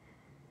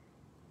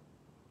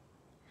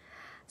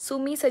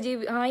 Sumi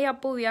Sajeev hi.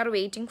 അപ്പോൾ V are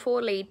waiting for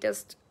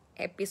latest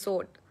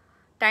episode.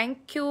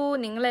 Thank you.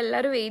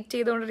 നിങ്ങളെല്ലാവരും വെയിറ്റ്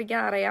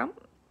ചെയ്തുകൊണ്ടിരിക്കാൻ അറിയാം.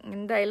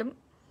 എന്തായാലും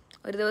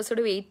ഒരു ദിവസം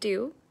കൂടി വെയിറ്റ്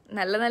ചെയ്യൂ.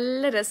 നല്ല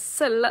നല്ല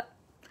രസമുള്ള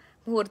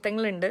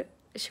മുഹൂർത്തങ്ങളുണ്ട്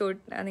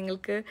ഷൂട്ട്.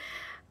 നിങ്ങൾക്ക്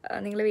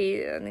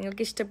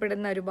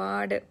ഇഷ്ടപ്പെടുന്ന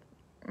ഒരുപാട്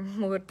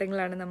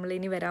മുഹൂർത്തങ്ങളാണ് നമ്മൾ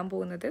ഇനി വരാൻ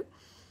പോകുന്നത്.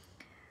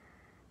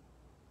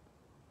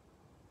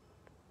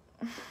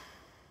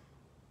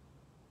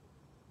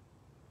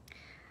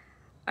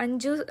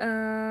 അഞ്ജു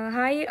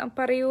ഹായ്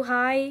പറയൂ.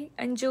 ഹായ്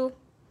അഞ്ജു.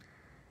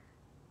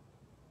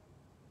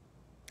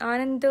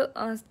 ആനന്ദ്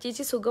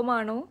ചേച്ചി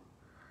സുഖമാണോ?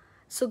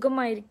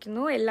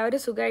 സുഖമായിരിക്കുന്നു,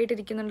 എല്ലാവരും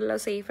സുഖമായിട്ടിരിക്കുന്നുണ്ടല്ലോ,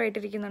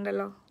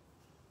 സേഫായിട്ടിരിക്കുന്നുണ്ടല്ലോ.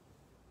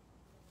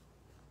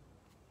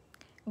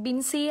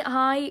 ബിൻസി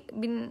ഹായ്.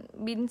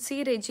 ബിൻസി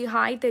രജി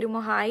ഹായ്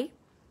തരുമോ? Hi.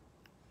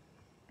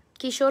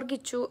 Kishore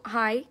Kichu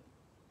hi.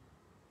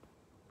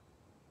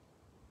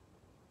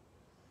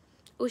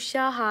 Usha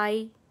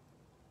hi.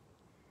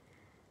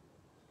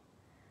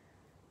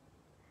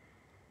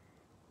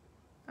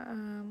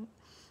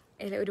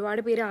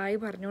 ഒരുപാട് പേര് ആയി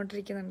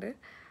പറഞ്ഞുകൊണ്ടിരിക്കുന്നുണ്ട്.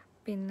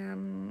 പിന്നെ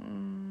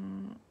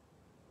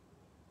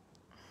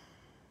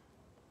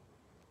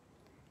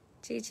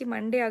ചേച്ചി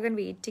മൺഡേ ആകാൻ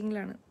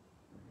വെയിറ്റിങ്ങിലാണ്.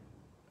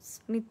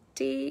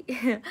 സ്മിത്തി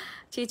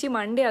ചേച്ചി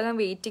മൺഡേ ആകാൻ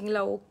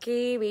വെയിറ്റിങ്ങിലാണ്. ഓക്കെ,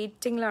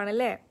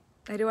 വെയിറ്റിങ്ങിലാണല്ലേ.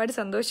 ഒരുപാട്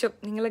സന്തോഷം.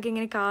 നിങ്ങളൊക്കെ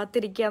ഇങ്ങനെ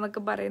കാത്തിരിക്കുക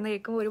എന്നൊക്കെ പറയുന്നത്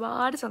കേൾക്കുമ്പോൾ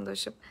ഒരുപാട്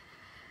സന്തോഷം.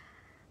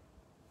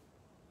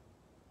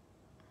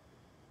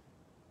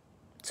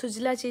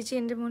 സുജില ചേച്ചി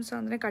എൻ്റെ മോൻ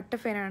സ്വാതന്ത്ര്യ കട്ട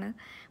ഫാനാണ്.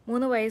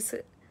 3 വയസ്സ്.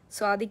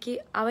 സ്വാതിക്ക്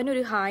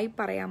അവനൊരു ഹായ്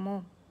പറയാമോ?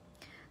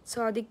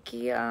 സ്വാതിക്ക്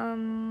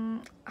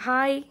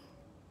ഹായ്.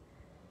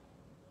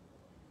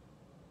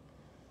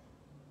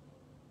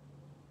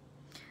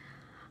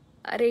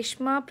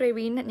 രേഷ്മ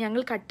പ്രവീൺ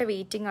ഞങ്ങൾ കട്ട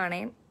വെയിറ്റിംഗ്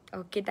ആണേ.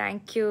 Okay,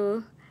 thank you.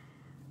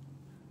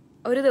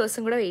 ഒരു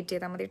ദിവസം കൂടെ വെയിറ്റ്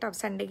ചെയ്താൽ മതി കേട്ടോ.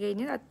 സൺഡേ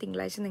കഴിഞ്ഞ്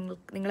തിങ്കളാഴ്ച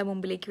നിങ്ങളെ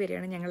മുമ്പിലേക്ക്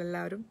വരികയാണ്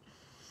ഞങ്ങളെല്ലാവരും.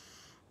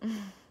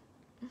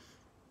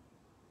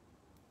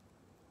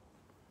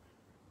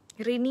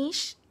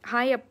 റിനീഷ്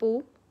ഹായ്. അപ്പു.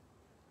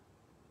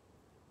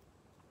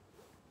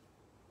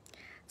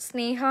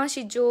 സ്നേഹ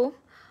ഷിജോ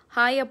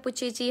ഹായ്. അപ്പു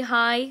ചേച്ചി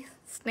ഹായ്.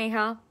 സ്നേഹ.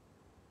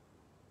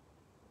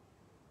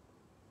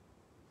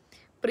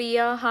 പ്രിയ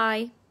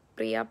ഹായ്.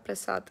 പ്രിയ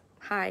പ്രസാദ്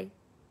ഹായ്.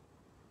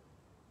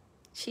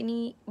 ഷിനി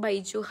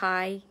ബൈജു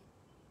ഹായ്.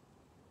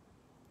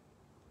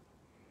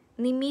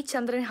 നിമ്മി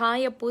ചന്ദ്രൻ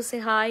ഹായ്. അപ്പു സെ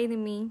ഹായ്.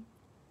 നിമ്മി.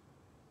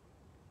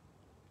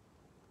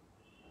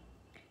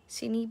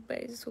 ഷിനി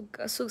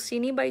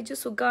ബൈജു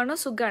സുഖാണോ?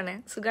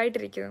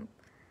 സുഖമായിട്ടിരിക്കുന്നു.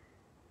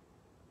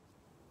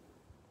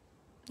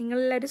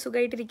 നിങ്ങളെല്ലാവരും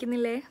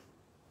സുഖമായിട്ടിരിക്കുന്നില്ലേ?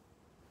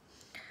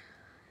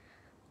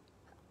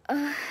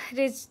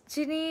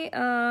 രജനി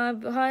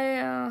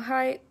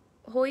ഹായ്.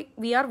 ഹോയ്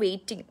V are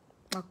waiting.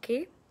 Okay,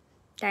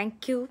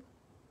 thank you.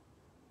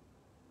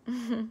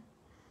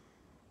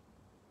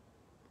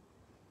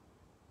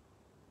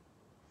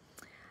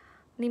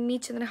 Nimmi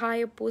Chandran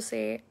hi.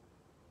 അപ്പൂസേ.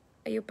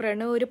 അയ്യോ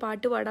പ്രണവ് ഒരു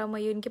പാട്ട് പാടാമോ?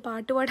 അയ്യോ എനിക്ക്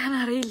പാട്ട് പാടാൻ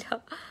അറിയില്ല.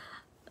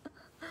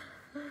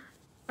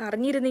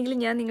 അറിഞ്ഞിരുന്നെങ്കിൽ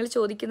ഞാൻ നിങ്ങൾ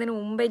ചോദിക്കുന്നതിന്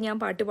മുമ്പേ ഞാൻ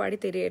പാട്ട് പാടി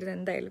തരുമായിരുന്നു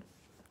എന്തായാലും.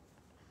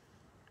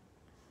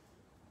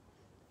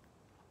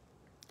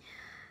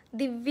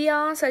 ദിവ്യ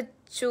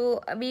സച്ചു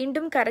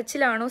വീണ്ടും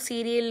കരച്ചിലാണോ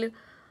സീരിയലിൽ?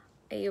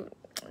 അയ്യോ,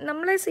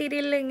 നമ്മളെ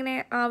സീരിയലിൽ ഇങ്ങനെ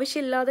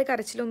ആവശ്യമില്ലാതെ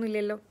കരച്ചിലൊന്നും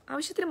ഇല്ലല്ലോ.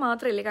 ആവശ്യത്തിന്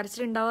മാത്രമല്ലേ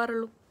കരച്ചിൽ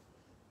ഉണ്ടാവാറുള്ളൂ.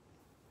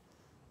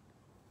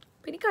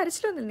 അപ്പം എനിക്ക്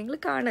കരച്ചിലൊന്നുമില്ല. നിങ്ങൾ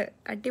കാണ്,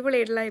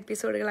 അടിപൊളിയായിട്ടുള്ള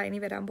എപ്പിസോഡുകളാണ് ഇനി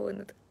വരാൻ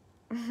പോകുന്നത്.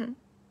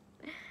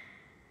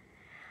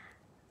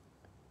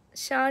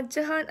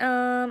 ഷാജഹാൻ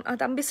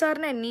തമ്പി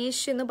സാറിനെ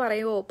അന്വേഷിച്ചെന്ന്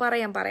പറയുമോ?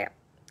 പറയാം,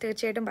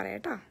 തീർച്ചയായിട്ടും പറയാം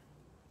കേട്ടോ.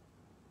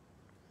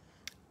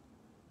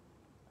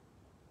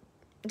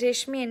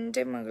 രശ്മി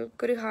എൻ്റെ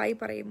മകൾക്കൊരു ഹായ്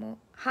പറയുമോ?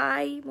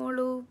 ഹായ്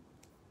മോളു.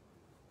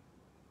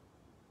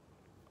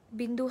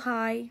 ബിന്ദു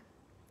ഹായ്.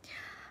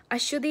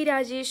 അശ്വതി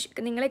രാജേഷ്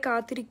നിങ്ങളെ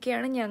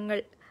കാത്തിരിക്കുകയാണ് ഞങ്ങൾ.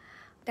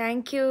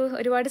 താങ്ക് യു,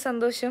 ഒരുപാട്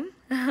സന്തോഷം.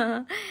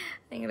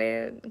 നിങ്ങളെ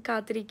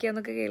കാത്തിരിക്കുക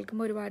എന്നൊക്കെ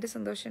കേൾക്കുമ്പോൾ ഒരുപാട്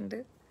സന്തോഷമുണ്ട്.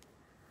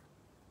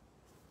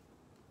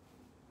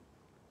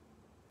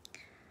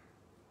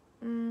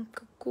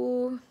 കുക്കു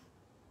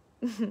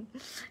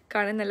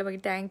കാണാൻ നല്ല ഭംഗി.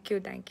 Thank you.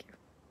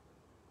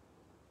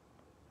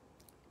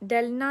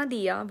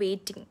 ഡൽനാദിയ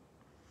വെയിറ്റിംഗ്.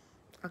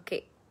 ഓക്കെ,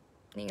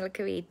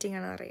 നിങ്ങൾക്ക് വെയിറ്റിംഗ്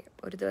ആണ് അറിയാം.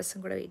 ഒരു ദിവസം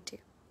കൂടെ വെയിറ്റ്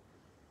ചെയ്യും.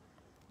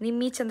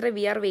 Nimmi Chandra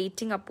V are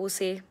waiting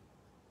അപ്പൂസേ.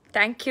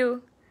 Thank you.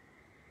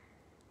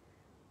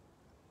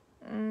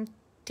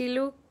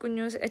 ടിലു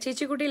കുഞ്ഞു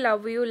ചേച്ചിക്കുട്ടി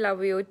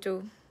love you to.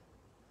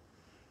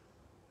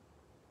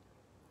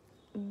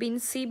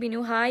 Binsi Binu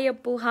hi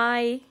Appu.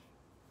 Hi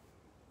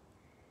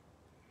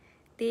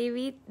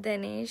ദേവി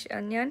ധനേഷ്.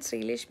 ഞാൻ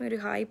ശ്രീലക്ഷ്മി ഒരു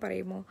ഹായ്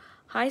പറയുമോ?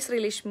 ഹായ്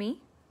ശ്രീലക്ഷ്മി.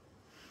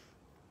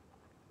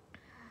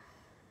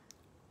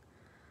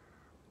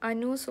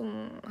 അനു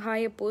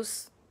ഹായ് അപ്പൂസ്.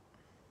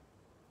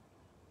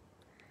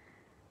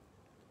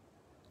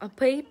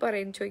 അപ്പൈ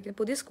പറയുന്നു ചോദിക്കുന്നു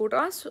പുതിയ സ്കൂട്ടർ.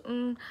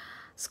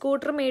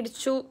 സ്കൂട്ടർ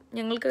മേടിച്ചു.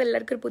 ഞങ്ങൾക്ക്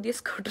എല്ലാവർക്കും ഒരു പുതിയ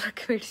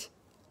സ്കൂട്ടറൊക്കെ മേടിച്ചു.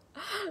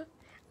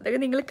 അതൊക്കെ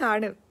നിങ്ങൾ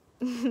കാണും.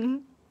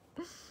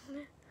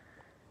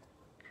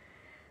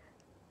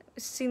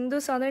 സിന്ധു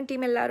സാധാരണ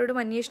ടീം എല്ലാവരോടും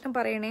അന്വേഷണം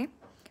പറയണേ.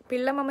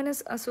 പിള്ളമാമന്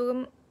അസുഖം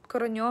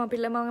കുറഞ്ഞോ?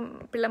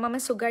 പിള്ളമാമൻ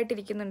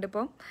സുഖമായിട്ടിരിക്കുന്നുണ്ട്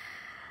ഇപ്പോൾ.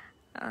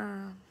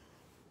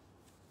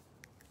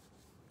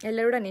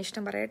 എല്ലാവരോടും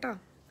അന്വേഷണം പറയാട്ടോ.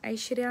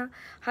 Aishwarya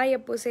hi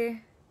അപ്പൂസേ.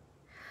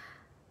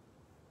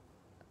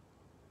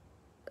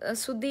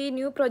 Sudhi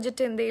new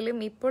project എന്തെങ്കിലും?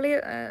 ഇപ്പോൾ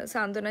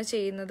സാന്ത്വന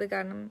ചെയ്യുന്നത്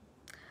കാരണം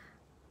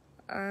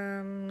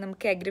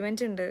നമുക്ക്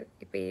അഗ്രിമെൻ്റ് ഉണ്ട്.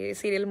 ഇപ്പോൾ ഈ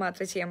സീരിയൽ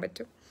മാത്രമേ ചെയ്യാൻ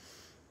പറ്റൂ.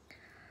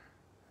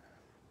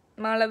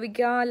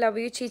 മാളവിക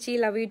ലവ് യു ചേച്ചി.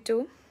 Love you to.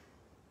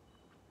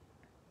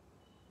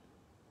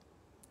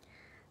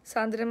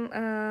 Santhwanam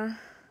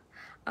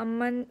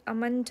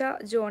അമൻജ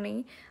Johnny.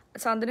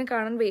 സാന്ത്വനം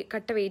കാണാൻ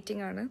കട്ട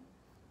വെയിറ്റിംഗ് ആണ്.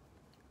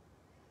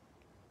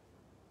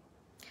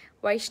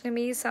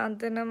 വൈഷ്ണവി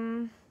സാന്ത്വനം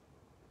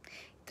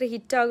ഇത്ര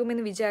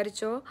ഹിറ്റാകുമെന്ന്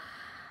വിചാരിച്ചോ?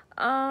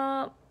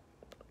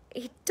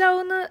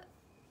 ഹിറ്റാവുമെന്ന്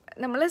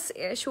നമ്മൾ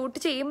ഷൂട്ട്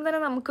ചെയ്യുമ്പോൾ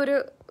തന്നെ നമുക്കൊരു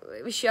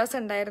വിശ്വാസം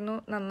ഉണ്ടായിരുന്നു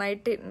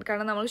നന്നായിട്ട്.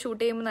 കാരണം നമ്മൾ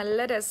ഷൂട്ട് ചെയ്യുമ്പോൾ നല്ല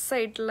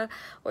രസമായിട്ടുള്ള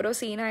ഓരോ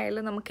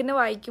സീനായാലും നമുക്ക് തന്നെ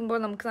വായിക്കുമ്പോൾ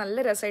നമുക്ക് നല്ല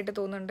രസമായിട്ട്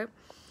തോന്നുന്നുണ്ട്.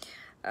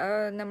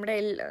 നമ്മുടെ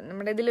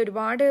ഇതിൽ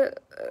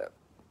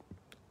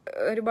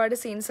ഒരുപാട്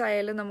സീൻസ്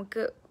ആയാലും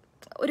നമുക്ക്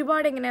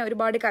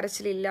ഒരുപാട്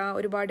കരച്ചിലില്ല,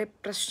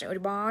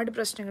 ഒരുപാട്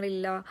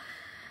പ്രശ്നങ്ങളില്ല,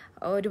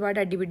 ഒരുപാട്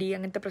അടിപിടി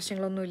അങ്ങനത്തെ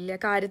പ്രശ്നങ്ങളൊന്നുമില്ല.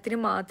 കാര്യത്തിന്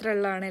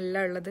മാത്രമുള്ളതാണ്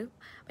എല്ലാം ഉള്ളത്.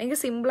 ഭയങ്കര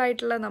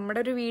സിമ്പിളായിട്ടുള്ള നമ്മുടെ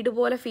ഒരു വീട്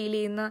പോലെ ഫീൽ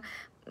ചെയ്യുന്ന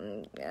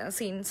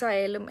സീൻസ്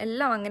ആയാലും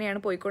എല്ലാം അങ്ങനെയാണ്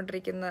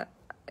പോയിക്കൊണ്ടിരിക്കുന്നത്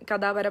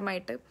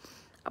കഥാപരമായിട്ട്.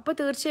 അപ്പോൾ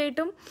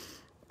തീർച്ചയായിട്ടും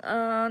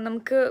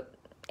നമുക്ക്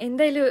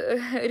എന്തായാലും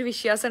ഒരു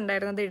വിശ്വാസം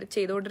ഉണ്ടായിരുന്നു അത്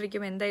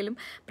ചെയ്തുകൊണ്ടിരിക്കും എന്തായാലും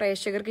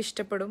പ്രേക്ഷകർക്ക്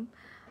ഇഷ്ടപ്പെടും.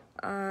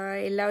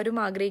 എല്ലാവരും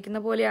ആഗ്രഹിക്കുന്ന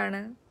പോലെയാണ്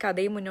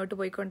കഥയും മുന്നോട്ട്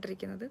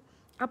പോയിക്കൊണ്ടിരിക്കുന്നത്.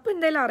 അപ്പോൾ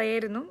എന്തായാലും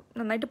അറിയായിരുന്നു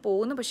നന്നായിട്ട്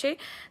പോകുന്നു. പക്ഷേ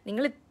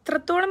നിങ്ങൾ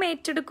ഇത്രത്തോളം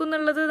ഏറ്റെടുക്കും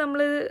എന്നുള്ളത് നമ്മൾ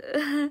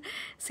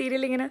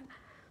സീരിയൽ ഇങ്ങനെ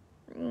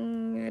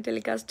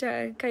ടെലികാസ്റ്റ്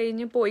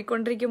കഴിഞ്ഞ്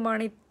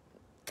പോയിക്കൊണ്ടിരിക്കുമ്പോഴാണ്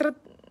ഇത്ര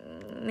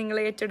നിങ്ങൾ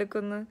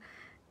ഏറ്റെടുക്കുമെന്ന്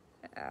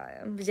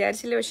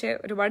വിചാരിച്ചില്ല. പക്ഷേ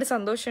ഒരുപാട്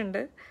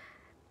സന്തോഷമുണ്ട്.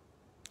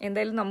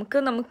 എന്തായാലും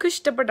നമുക്ക്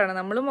ഇഷ്ടപ്പെട്ടാണ്.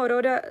 നമ്മളും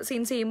ഓരോരോ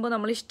സീൻസ് ചെയ്യുമ്പോൾ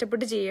നമ്മൾ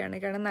ഇഷ്ടപ്പെട്ട് ചെയ്യുകയാണ്.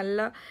 കാരണം നല്ല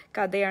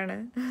കഥയാണ്.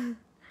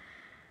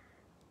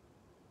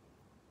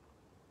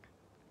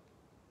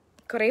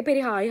 കുറേ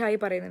പേര് ഹായ്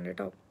പറയുന്നുണ്ട്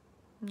കേട്ടോ.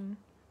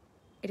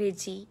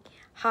 രജി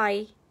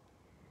ഹായ്.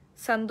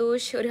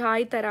 സന്തോഷ് ഒരു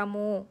ഹായ്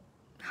തരാമോ?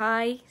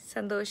 ഹായ്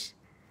സന്തോഷ്.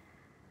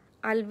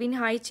 അൽവിൻ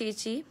ഹായ്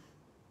ചേച്ചി.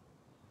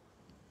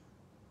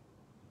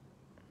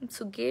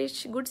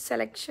 സുകേഷ് ഗുഡ്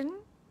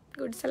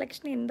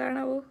സെലക്ഷൻ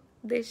എന്താണാവോ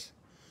Uddesh.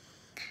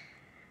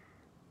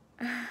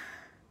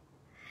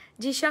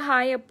 Jisha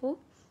hi Appu.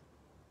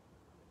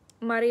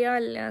 Mariya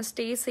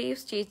stay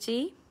safe ചേച്ചി.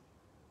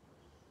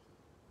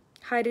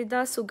 ഹരിത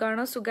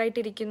സുഖാണോ?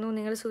 സുഖമായിട്ടിരിക്കുന്നു.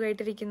 നിങ്ങൾ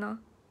സുഖമായിട്ടിരിക്കുന്നോ?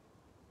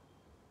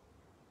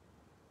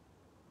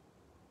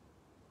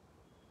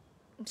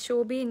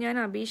 ശോഭി ഞാൻ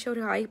അബീഷ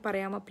ഒരു ഹായ്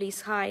പറയാമോ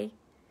പ്ലീസ്? ഹായ്.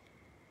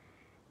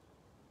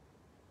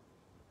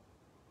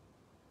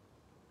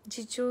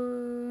 ജിജോ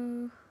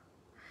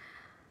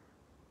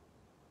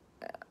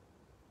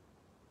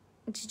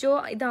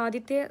ഇത്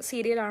ആദ്യത്തെ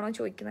സീരിയലാണോ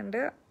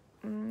ചോദിക്കുന്നുണ്ട്.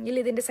 ഇല്ല,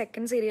 ഇതിൻ്റെ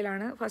സെക്കൻഡ്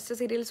സീരിയലാണ്. ഫസ്റ്റ്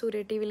സീരിയൽ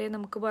സൂര്യ ടി വിയിലെ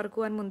നമുക്ക്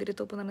പറക്കുവാൻ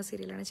മുന്തിരിത്തോപ്പ് എന്ന് പറഞ്ഞ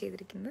സീരിയലാണ്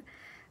ചെയ്തിരിക്കുന്നത്.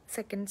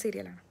 സെക്കൻഡ്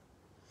സീരിയലാണ്.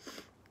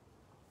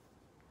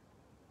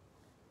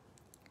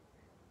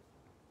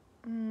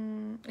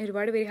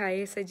 ഒരുപാട് പേര്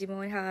ഹായ്.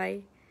 സജിമോൻ ഹായ്.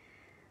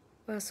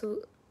 വാസു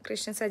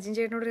കൃഷ്ണൻ സജിൻ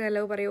ചേട്ടനോട്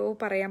ഹലോ പറയോ?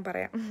 പറയാം.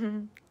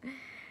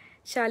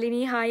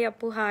 Shalini hi.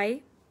 Appu hi.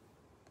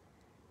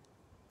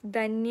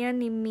 Dhanya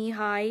Nimmi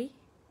hi.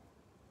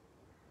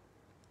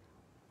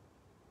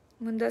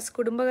 Mumtaz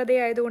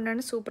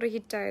കുടുംബകഥയായതുകൊണ്ടാണ് super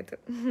ഹിറ്റായത്.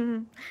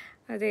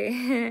 അതെ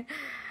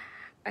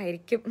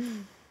ആയിരിക്കും.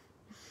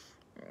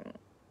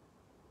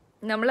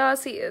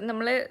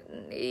 നമ്മളെ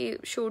ഈ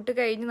ഷൂട്ട്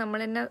കഴിഞ്ഞ് നമ്മൾ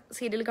തന്നെ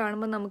സീരിയൽ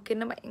കാണുമ്പോൾ നമുക്ക്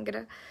തന്നെ ഭയങ്കര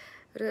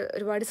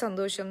ഒരുപാട്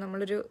സന്തോഷം.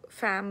 നമ്മളൊരു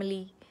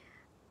ഫാമിലി,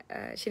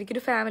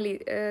 ശരിക്കൊരു ഫാമിലി,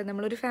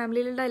 നമ്മളൊരു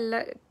ഫാമിലിയിലുള്ള എല്ലാ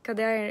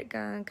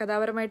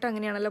കഥാപരമായിട്ട്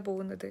അങ്ങനെയാണല്ലോ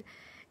പോകുന്നത്.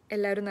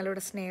 എല്ലാവരും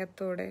നല്ലോണം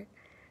സ്നേഹത്തോടെ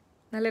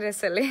നല്ല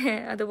രസമല്ലേ?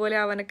 അതുപോലെ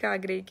അവനൊക്കെ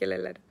ആഗ്രഹിക്കല്ലോ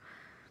എല്ലാവരും.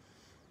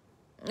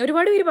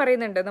 ഒരുപാട് പേര്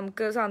പറയുന്നുണ്ട്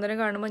നമുക്ക് സാന്ത്വനം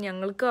കാണുമ്പോൾ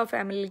ഞങ്ങൾക്ക് ആ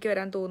ഫാമിലിയിലേക്ക്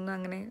വരാൻ തോന്നുന്നു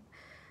അങ്ങനെ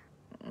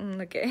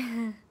എന്നൊക്കെ.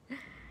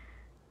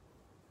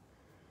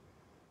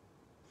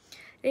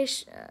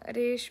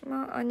 രേഷ്മ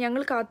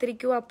ഞങ്ങൾ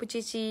കാത്തിരിക്കൂ അപ്പു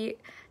ചേച്ചി.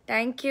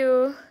 Thank you.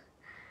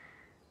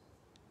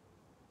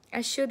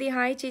 അശ്വതി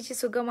ഹായ് ചേച്ചി,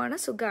 സുഖമാണ്?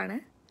 സുഖമാണ്.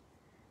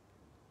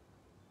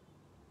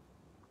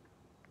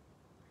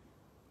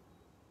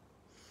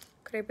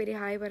 കുറേ പേര്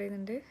ഹായ്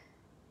പറയുന്നുണ്ട്.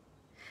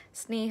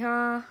 സ്നേഹ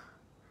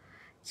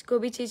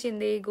ഗോപി ചേച്ചി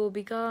എന്തേ?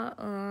 ഗോപിക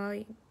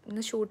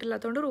ഇന്ന്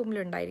ഷൂട്ടില്ലാത്തതുകൊണ്ട്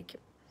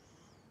റൂമിലുണ്ടായിരിക്കും.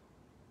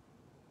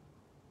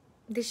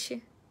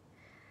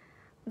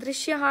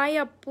 ദൃശ്യ ഹായ്.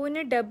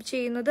 അപ്പുവിന് ഡബ്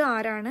ചെയ്യുന്നത്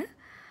ആരാണ്?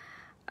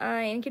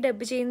 എനിക്ക്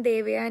ഡബ് ചെയ്യുന്നത്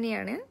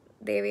ദേവയാനിയാണ്.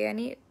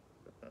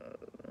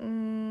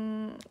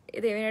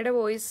 ദേവയാനിയുടെ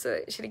വോയിസ്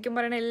ശരിക്കും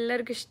പറയണ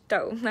എല്ലാവർക്കും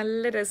ഇഷ്ടമാവും.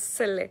 നല്ല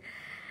രസമല്ലേ?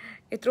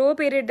 എത്രയോ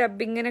പേര്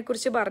ഡബിങ്ങിനെ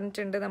കുറിച്ച്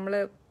പറഞ്ഞിട്ടുണ്ട്. നമ്മൾ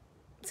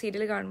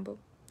സീരിയൽ കാണുമ്പോൾ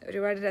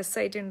ഒരുപാട്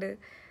രസമായിട്ടുണ്ട്.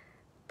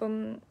 അപ്പം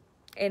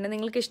എന്നെ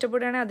നിങ്ങൾക്ക്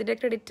ഇഷ്ടപ്പെടുകയാണെങ്കിൽ അതിൻ്റെ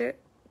ക്രെഡിറ്റ്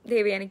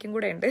ദേവയാനിക്കും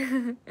കൂടെ ഉണ്ട്.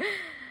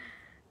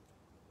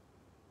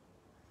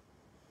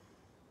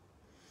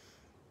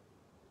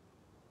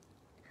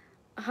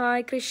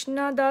 Hi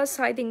Krishnadas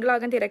hi.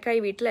 തിങ്കളാകാൻ തിരക്കായി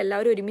വീട്ടിൽ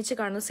എല്ലാവരും ഒരുമിച്ച്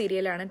കാണുന്ന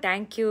സീരിയലാണ്.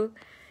 Thank you.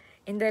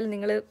 എന്തായാലും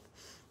നിങ്ങൾ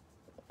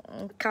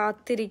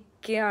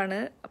കാത്തിരിക്കുകയാണ്.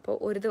 അപ്പോൾ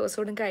ഒരു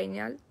ദിവസം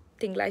കഴിഞ്ഞാൽ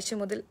തിങ്കളാഴ്ച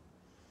മുതൽ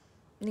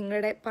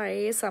നിങ്ങളുടെ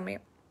പഴയ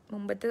സമയം,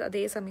 മുമ്പത്തെ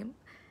അതേ സമയം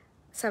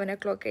 7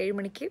 o'clock 7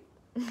 മണിക്ക്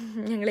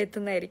ഞങ്ങൾ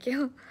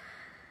എത്തുന്നതായിരിക്കും.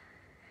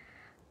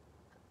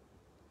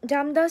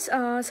 രാംദാസ്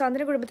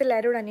സാന്ത്വന കുടുംബത്തിൽ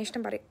എല്ലാവരോടും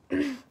അന്വേഷണം പറയും.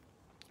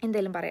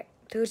 എന്തായാലും പറയാം,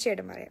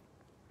 തീർച്ചയായിട്ടും പറയാം.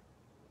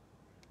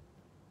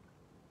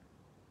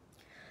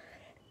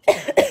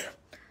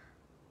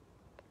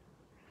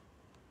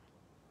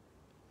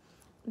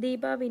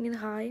 ദീപ വിനീത്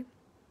ഹായ്.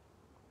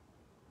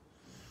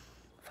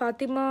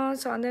 ഫാത്തിമ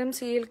സാന്ത്വനം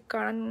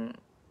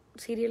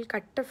സീരിയൽ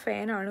കട്ട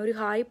ഫാനാണ്, ഒരു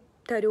ഹായ്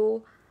തരുമോ?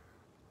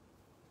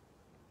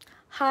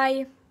 ഹായ്.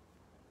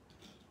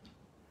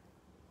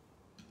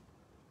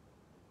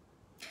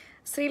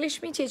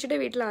 ശ്രീലക്ഷ്മി ചേച്ചിയുടെ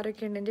വീട്ടിൽ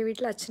ആരൊക്കെയുണ്ട്? എൻ്റെ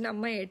വീട്ടിൽ അച്ഛൻ,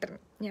 അമ്മ, ഏട്ടൻ,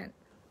 ഞാൻ.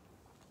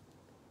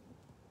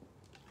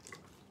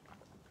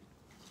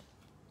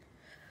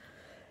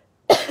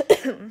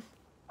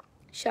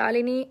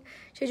 ശാലിനി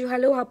ചേച്ചു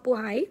ഹലോ. അപ്പു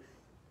ഹായ്.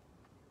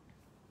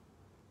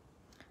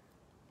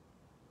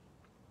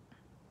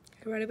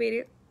 ഒരുപാട് പേര്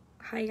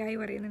ഹായ് ഹായ്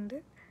പറയുന്നുണ്ട്.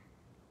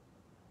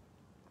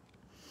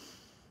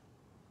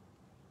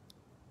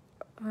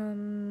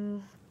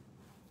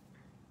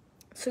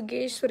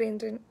 സുകേഷ്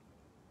സുരേന്ദ്രൻ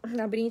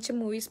അഭിനയിച്ച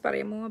മൂവീസ്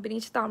പറയാമോ?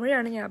 അഭിനയിച്ച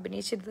തമിഴാണ് ഞാൻ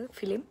അഭിനയിച്ചത്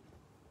ഫിലിം.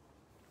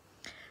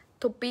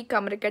 തൊപ്പി,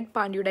 കമരക്കട്ട്,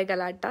 പാണ്ഡ്യയുടെ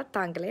ഗലാട്ട,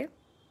 താങ്കളെ.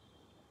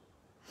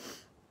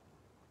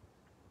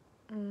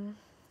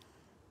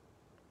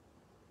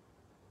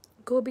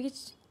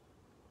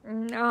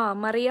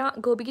 മറിയ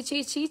ഗോപിക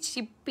ചേച്ചി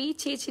ചിപ്പി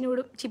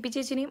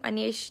ചേച്ചിനെയും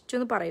അന്വേഷിച്ചു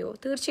എന്ന് പറയുമോ?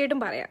 തീർച്ചയായിട്ടും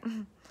പറയാം.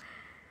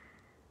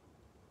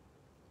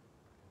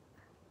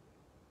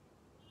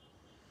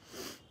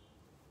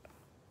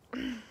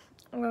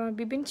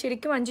 ബിബിൻ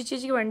ശരിക്കും അഞ്ചു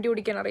ചേച്ചിക്ക് വണ്ടി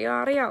ഓടിക്കാൻ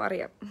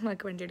അറിയാം.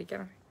 നമുക്ക് വണ്ടി ഓടിക്കാൻ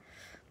അറിയാം.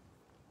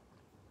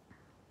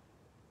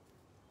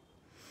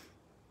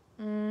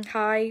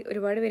 ഹായ്.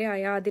 ഒരുപാട് പേര്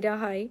hi. Athira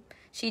hi.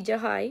 Sheeja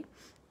hi.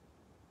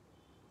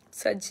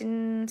 Sajin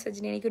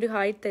എനിക്കൊരു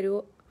ഹായ്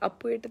തരുമോ?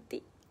 അപ്പു ഏട്ടത്തി.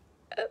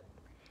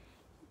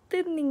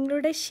 ഇത്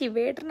നിങ്ങളുടെ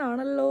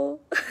ശിവേട്ടനാണല്ലോ.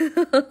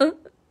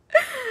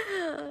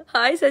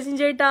 ഹായ് സജിൻ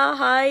ചേട്ടാ.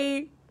 ഹായ്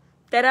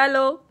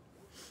തരാലോ.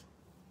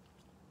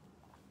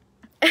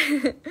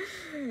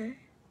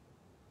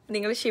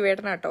 നിങ്ങൾ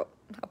ശിവേട്ടനാട്ടോ.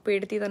 അപ്പു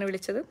ഏട്ടത്തി തന്നെ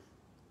വിളിച്ചത്.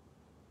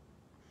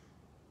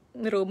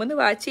 റൂമിന്ന്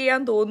വാച്ച്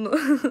ചെയ്യാൻ തോന്നുന്നു.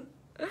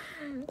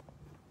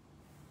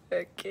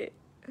 ഓക്കെ.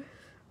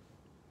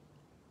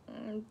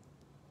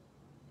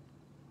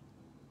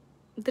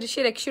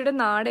 ദൃശ്യരക്ഷയുടെ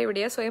നാട്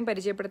എവിടെയാ? സ്വയം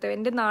പരിചയപ്പെടുത്തുക.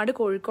 എൻ്റെ നാട്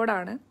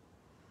കോഴിക്കോടാണ്.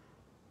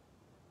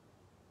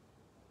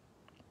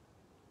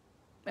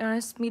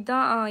 സ്മിത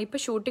ഇപ്പം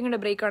ഷൂട്ടിങ്ങിൻ്റെ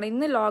ബ്രേക്കാണ്.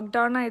 ഇന്ന്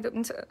ലോക്ക്ഡൗൺ ആയത്,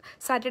 മീൻസ്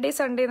സാറ്റർഡേ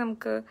സൺഡേ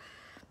നമുക്ക്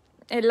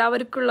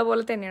എല്ലാവർക്കും ഉള്ള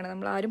പോലെ തന്നെയാണ്.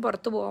 നമ്മൾ ആരും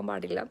പുറത്ത് പോകാൻ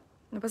പാടില്ല.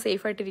 അപ്പോൾ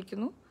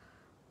സേഫായിട്ടിരിക്കുന്നു.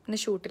 ഇന്ന്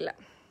ഷൂട്ടില്ല.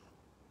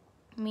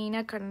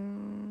 മീന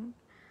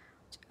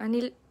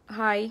അനിൽ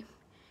ഹായ്.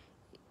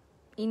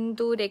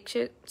 ഇന്ദു രക്ഷ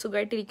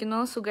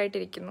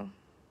സുഖമായിട്ടിരിക്കുന്നു.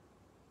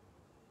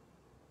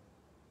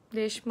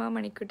 രേഷ്മ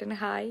മണിക്കുട്ടൻ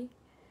ഹായ്.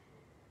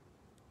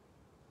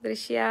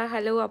 ദൃശ്യ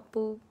ഹലോ.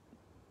 അപ്പു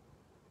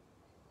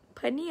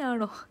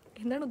പനിയാണോ?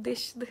 എന്താണ്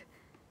ഉദ്ദേശിച്ചത്?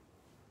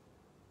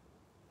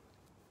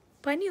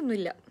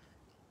 പനിയൊന്നുമില്ല.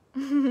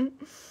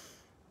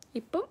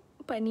 ഇപ്പം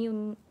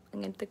പനിയൊന്നും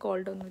അങ്ങനത്തെ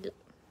കോൾഡൊന്നുമില്ല.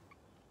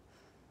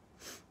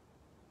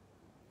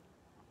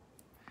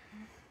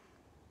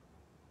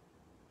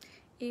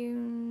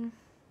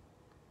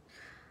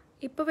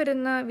 ഇപ്പോൾ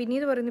വരുന്ന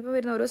വിനീത് പറയുന്നത്, ഇപ്പോൾ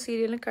വരുന്ന ഓരോ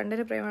സീരിയലിനും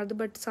കണ്ടന്റ് പ്രേമാണ്.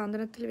 ബട്ട്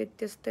സാന്ത്വനത്തിൽ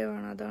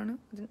വ്യത്യസ്തമാണ്, അതാണ്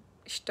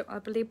ഇഷ്ടം.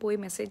 അപ്പോഴത്തേക്ക് പോയി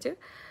മെസ്സേജ്.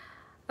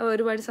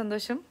 ഒരുപാട്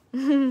സന്തോഷം.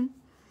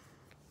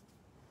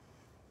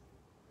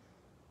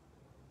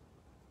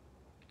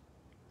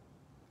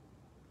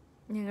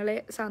 ഞങ്ങളെ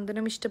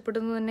സാന്ത്വനം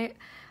ഇഷ്ടപ്പെടുന്നു തന്നെ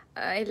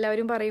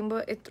എല്ലാവരും പറയുമ്പോൾ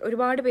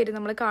ഒരുപാട് പേര്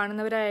നമ്മൾ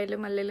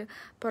കാണുന്നവരായാലും അല്ലെങ്കിൽ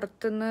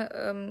പുറത്തുനിന്ന്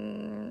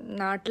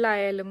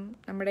നാട്ടിലായാലും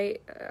നമ്മുടെ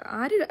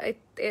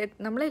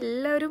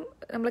നമ്മളെല്ലാവരും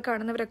നമ്മൾ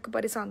കാണുന്നവരൊക്കെ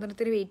പറയും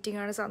സാന്ത്വനത്തിന് വെയിറ്റിംഗ്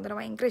ആണ്, സാന്ത്വനം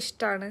ഭയങ്കര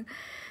ഇഷ്ടമാണ്,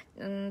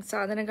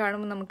 സാധനം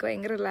കാണുമ്പോൾ നമുക്ക്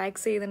ഭയങ്കര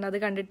റിലാക്സ് ചെയ്യുന്നുണ്ട് അത്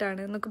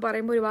കണ്ടിട്ടാണ് എന്നൊക്കെ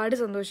പറയുമ്പോൾ ഒരുപാട്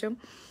സന്തോഷം.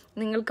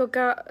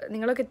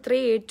 നിങ്ങളൊക്കെ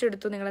ഇത്രയും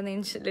ഏറ്റെടുത്തു, നിങ്ങളെ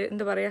നെഞ്ചിൽ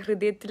എന്താ പറയുക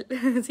ഹൃദയത്തിൽ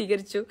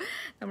സ്വീകരിച്ചു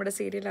നമ്മുടെ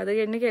സീരിയൽ. അത്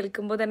കഴിഞ്ഞ്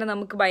കേൾക്കുമ്പോൾ തന്നെ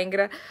നമുക്ക്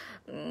ഭയങ്കര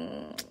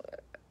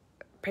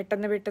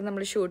പെട്ടെന്ന്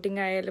നമ്മൾ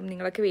ഷൂട്ടിംഗ് ആയാലും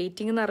നിങ്ങളൊക്കെ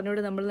വെയിറ്റിംഗ് എന്ന്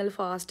അറിഞ്ഞുകൊണ്ട് നമ്മൾ നല്ല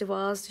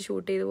ഫാസ്റ്റ്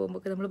ഷൂട്ട് ചെയ്ത്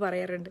പോകുമ്പോൾ നമ്മൾ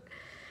പറയാറുണ്ട്.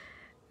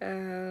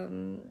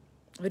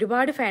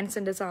 ഒരുപാട് ഫാൻസ്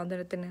ഉണ്ട്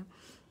സാന്ത്വനത്തിന്.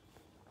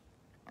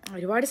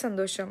 ഒരുപാട്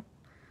സന്തോഷം.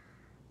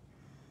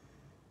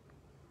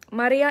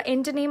 മറിയ,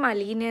 എൻ്റെ നെയിം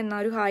അലീന എന്നാ,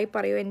 ഒരു ഹായ്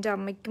പറയൂ. എൻ്റെ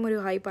അമ്മയ്ക്കും ഒരു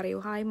ഹായ് പറയൂ.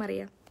 ഹായ്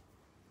മറിയ.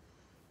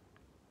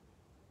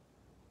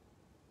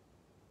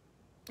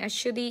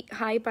 അശ്വതി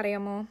ഹായ്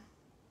പറയാമോ?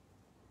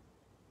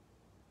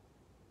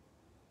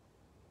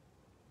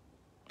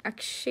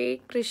 Akshay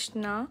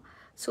Krishna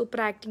super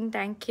acting,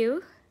 thank you.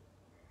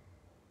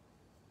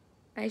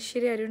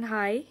 Aishwarya Arun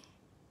hi.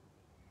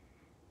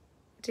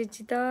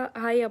 Rajitha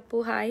hi. Appu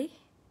hi.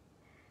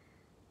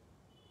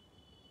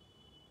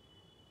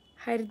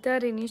 ഹരിത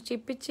റിനീഷ്.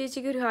 ചിപ്പി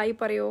ചേച്ചിക്ക് ഒരു ഹായ്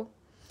പറയോ?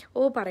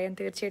 ഓ പറയാം,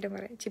 തീർച്ചയായിട്ടും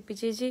പറയാം. ചിപ്പി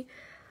ചേച്ചി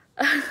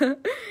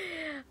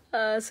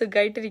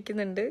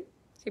സുഖമായിട്ടിരിക്കുന്നുണ്ട്.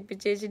 ചിപ്പി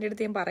ചേച്ചീൻ്റെ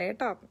അടുത്ത് ഞാൻ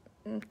പറയാട്ടോ.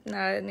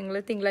 നിങ്ങൾ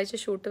തിങ്കളാഴ്ച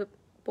ഷൂട്ട്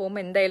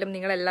പോകുമ്പോൾ എന്തായാലും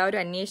നിങ്ങളെല്ലാവരും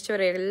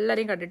അന്വേഷിച്ചവരെ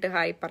എല്ലാവരെയും കണ്ടിട്ട്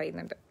ഹായ്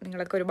പറയുന്നുണ്ട്.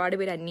 നിങ്ങളൊക്കെ ഒരുപാട്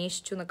പേര്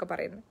അന്വേഷിച്ചു എന്നൊക്കെ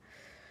പറയുന്നു.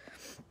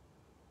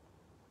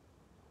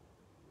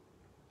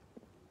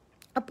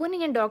 അപ്പോൾ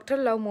ഞാൻ ഡോക്ടർ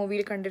ലവ്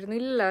മൂവിയിൽ കണ്ടിരുന്നു.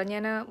 ഇല്ല,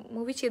 ഞാൻ ആ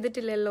മൂവി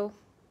ചെയ്തിട്ടില്ലല്ലോ.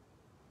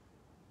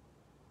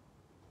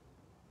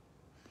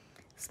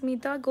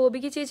 സ്മിത,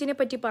 ഗോപിക ചേച്ചിനെ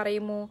പറ്റി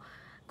പറയുമോ?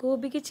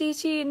 ഗോപിക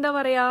ചേച്ചി എന്താ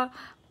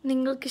പറയുക,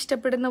 നിങ്ങൾക്ക്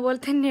ഇഷ്ടപ്പെടുന്ന പോലെ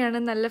തന്നെയാണ്,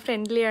 നല്ല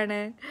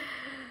ഫ്രണ്ട്ലിയാണ്.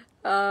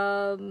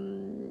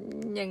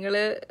 ഞങ്ങൾ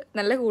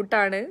നല്ല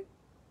കൂട്ടാണ്.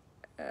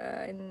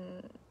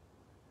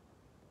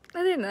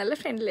 അതെ, നല്ല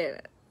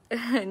ഫ്രണ്ട്ലിയാണ്.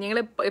 ഞങ്ങൾ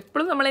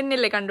എപ്പോഴും നമ്മൾ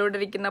തന്നെയല്ലേ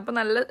കണ്ടുകൊണ്ടിരിക്കുന്നത്. അപ്പം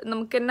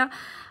നമുക്ക് തന്നെ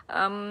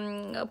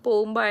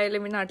പോകുമ്പോൾ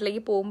ആയാലും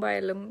നാട്ടിലേക്ക് പോകുമ്പോൾ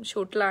ആയാലും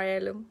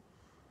ഷൂട്ടിലായാലും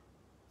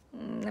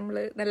നമ്മൾ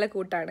നല്ല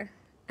കൂട്ടാണ്.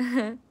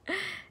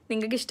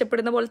 നിങ്ങൾക്ക്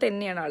ഇഷ്ടപ്പെടുന്ന പോലെ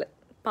തന്നെയാണ് ആള്,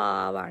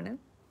 പാവാണ്.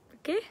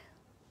 ഓക്കെ.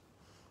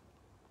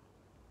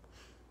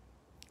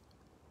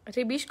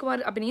 റിബീഷ് കുമാർ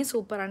അഭിനയം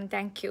സൂപ്പറാണ്,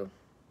 thank you.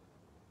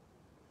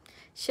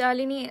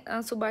 Shalini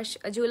Subhash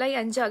July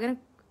 5 അങ്ങനെ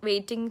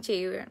വെയിറ്റ്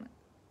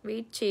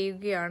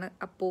ചെയ്യുകയാണ്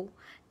Appu,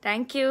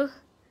 thank you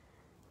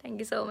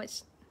so much.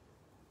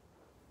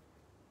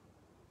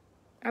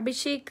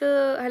 Abhishek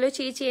hello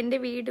ചേച്ചി, എൻ്റെ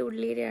വീട്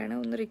ഉള്ളിയിലാണ്,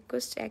 ഒന്ന്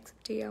റിക്വസ്റ്റ്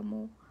ആക്സെപ്റ്റ്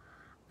ചെയ്യാമോ?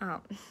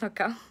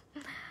 നോക്കാം.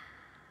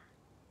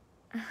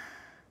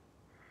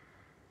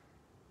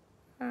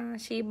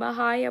 ഷീബ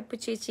ഹായ്. അപ്പു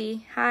ചേച്ചി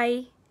ഹായ്.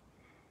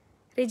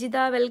 രജിത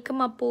വെൽക്കം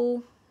അപ്പു.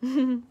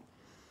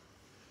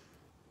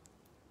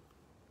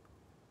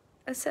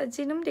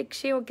 സജിനും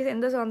രക്ഷയും ഒക്കെ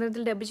എന്താ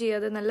സ്വാതന്ത്ര്യത്തിൽ ഡബ്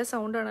ചെയ്യാതെ? നല്ല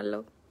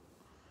സൗണ്ടാണല്ലോ.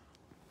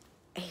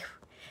 അയ്യോ,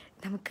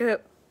 നമുക്ക്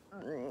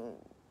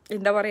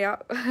എന്താ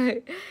പറയുക,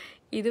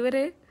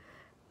 ഇതുവരെ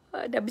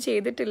ഡബ്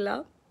ചെയ്തിട്ടില്ല.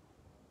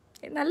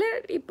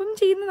 ഇപ്പം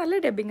ചെയ്യുന്ന നല്ല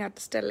ഡബിങ്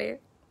ആർട്ടിസ്റ്റ് അല്ലേ.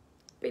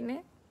 പിന്നെ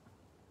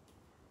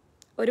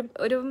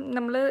ഒരു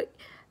നമ്മൾ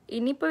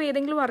ഇനിയിപ്പോൾ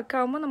ഏതെങ്കിലും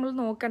വർക്കാകുമ്പോൾ നമ്മൾ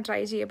നോക്കാൻ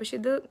ട്രൈ ചെയ്യുക. പക്ഷെ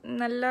ഇത്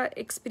നല്ല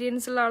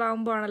എക്സ്പീരിയൻസ് ഉള്ള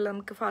ആളാകുമ്പോൾ ആണല്ലോ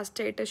നമുക്ക്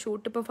ഫാസ്റ്റായിട്ട്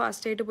ഷൂട്ട് ഇപ്പോൾ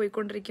ഫാസ്റ്റായിട്ട്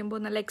പോയിക്കൊണ്ടിരിക്കുമ്പോൾ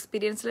നല്ല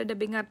എക്സ്പീരിയൻസുള്ള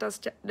ഡബിങ്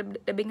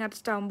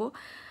ആർട്ടിസ്റ്റ് ആകുമ്പോൾ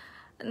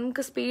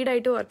നമുക്ക്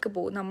സ്പീഡായിട്ട് വർക്ക്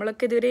പോകും.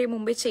 നമ്മളൊക്കെ ഇതുവരെ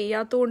മുമ്പേ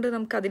ചെയ്യാത്തതുകൊണ്ട്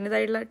നമുക്ക്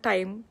അതിൻ്റെതായിട്ടുള്ള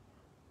ടൈം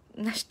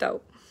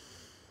നഷ്ടമാവും.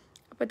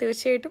 അപ്പോൾ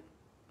തീർച്ചയായിട്ടും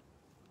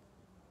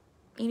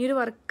ഇനിയൊരു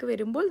വർക്ക്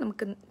വരുമ്പോൾ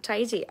നമുക്ക്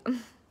ട്രൈ ചെയ്യാം.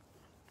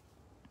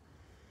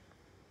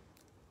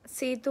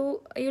 സീതു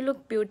you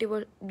look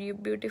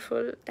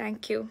beautiful,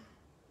 thank you.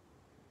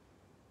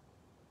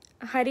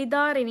 Haritha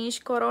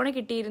Rineesh corona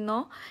കിട്ടിയിരുന്നോ?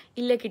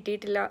 ഇല്ല,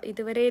 കിട്ടിയിട്ടില്ല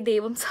ഇതുവരെ,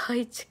 ദൈവം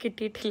സഹായിച്ച്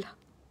കിട്ടിയിട്ടില്ല.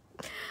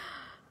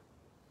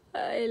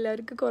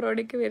 എല്ലാവർക്കും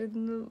കൊറോണയ്ക്ക്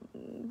വരുന്നു.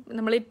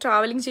 നമ്മൾ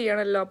ട്രാവലിംഗ്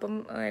ചെയ്യണമല്ലോ, അപ്പം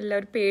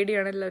എല്ലാവരും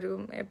പേടിയാണ്,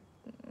 എല്ലാവരും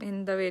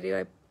എന്താ വരിക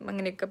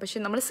അങ്ങനെയൊക്കെ. പക്ഷെ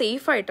നമ്മൾ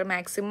സേഫായിട്ട്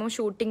മാക്സിമം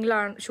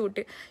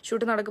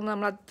ഷൂട്ട് നടക്കുമ്പോൾ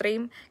നമ്മൾ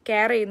അത്രയും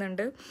കെയർ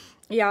ചെയ്യുന്നുണ്ട്.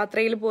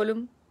 യാത്രയിൽ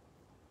പോലും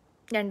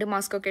 2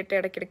 മാസ്കൊക്കെ ഇട്ട്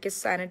ഇടയ്ക്കിടയ്ക്ക്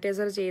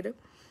സാനിറ്റൈസർ ചെയ്ത്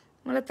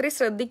നമ്മൾ അത്രയും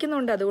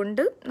ശ്രദ്ധിക്കുന്നുണ്ട്.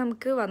 അതുകൊണ്ട്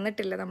നമുക്ക്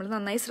വന്നിട്ടില്ല. നമ്മൾ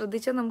നന്നായി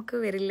ശ്രദ്ധിച്ചാൽ നമുക്ക്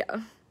വരില്ല.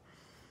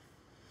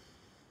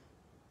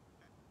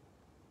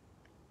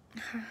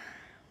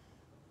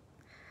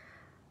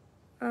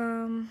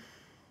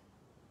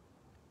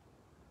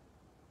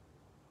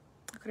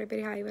 കുറേ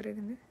പേര് ഹായ്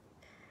പറയുന്നുണ്ട്.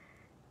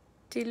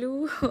 ടിലു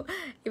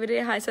ഇവർ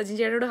സജിൻ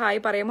ചേട്ടനോട് ഹായ്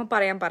പറയുമ്പോൾ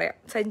പറയാം.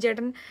 സജിൻ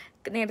ചേട്ടൻ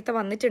നേരത്തെ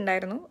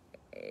വന്നിട്ടുണ്ടായിരുന്നു.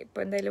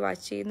 ഇപ്പോൾ എന്തായാലും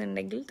വാച്ച്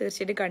ചെയ്യുന്നുണ്ടെങ്കിൽ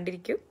തീർച്ചയായിട്ടും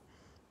കണ്ടിരിക്കും.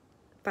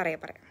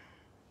 പറയാം.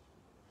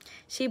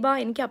 ഷിബ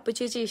എനിക്ക് അപ്പു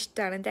ചേച്ചി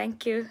ഇഷ്ടമാണ്,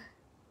 താങ്ക് യു.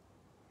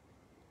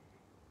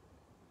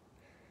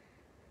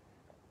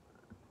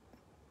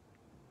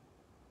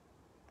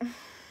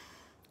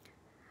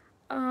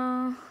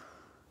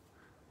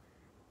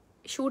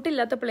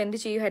 ഷൂട്ടില്ലാത്തപ്പോൾ എന്ത്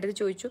ചെയ്യും ഹരിത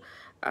ചോദിച്ചു.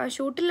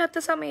 ഷൂട്ടില്ലാത്ത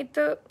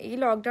സമയത്ത് ഈ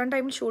ലോക്ക്ഡൗൺ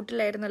ടൈമിൽ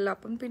ഷൂട്ടില്ലായിരുന്നല്ലോ,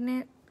 അപ്പം പിന്നെ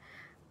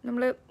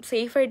നമ്മൾ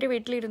സേഫായിട്ട്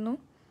വീട്ടിലിരുന്നു.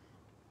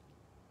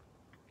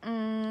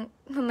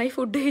 നന്നായി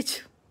ഫുഡ്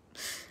കഴിച്ചു.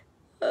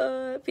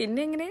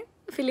 പിന്നെ ഇങ്ങനെ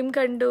ഫിലിം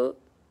കണ്ടു.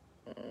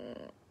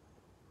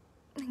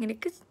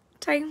 അങ്ങനെയൊക്കെ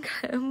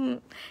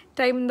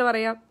ടൈം എന്താ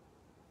പറയുക,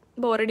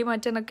 ബോറടി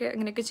മാറ്റാനൊക്കെ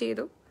അങ്ങനെയൊക്കെ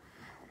ചെയ്തു.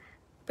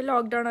 ഇപ്പം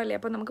ലോക്ക്ഡൗൺ അല്ലേ,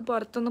 അപ്പം നമുക്ക്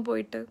പുറത്തൊന്നും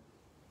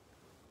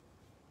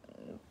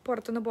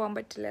പോകാൻ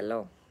പറ്റില്ലല്ലോ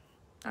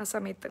ആ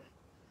സമയത്ത്.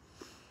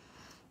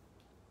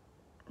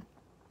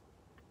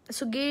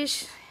 സുഗേഷ്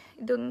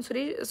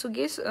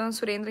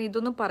സുരേന്ദ്രൻ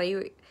ഇതൊന്നും പറയൂ,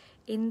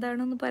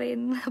 എന്താണെന്ന്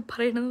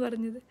പറയണമെന്ന്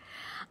പറഞ്ഞത്.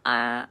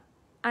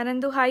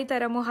 അനന്തു ഹായ്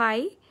തരാമോ?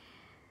 ഹായ്.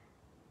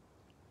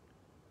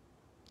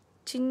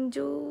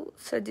 ചിഞ്ചു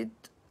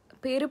സജിത്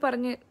പേര്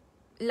പറഞ്ഞ്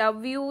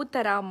ലവ് യു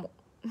തരാമോ?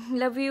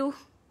 Love you.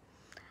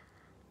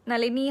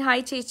 നളിനി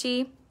ഹായ് ചേച്ചി.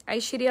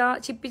 ഐശ്വര്യ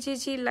ചിപ്പി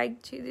ചേച്ചി ലൈക്ക്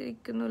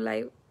ചെയ്തിരിക്കുന്നു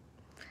ലൈവ്.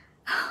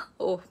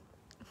 ഓ,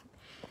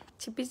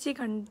 ചിപ്പി ചേച്ചി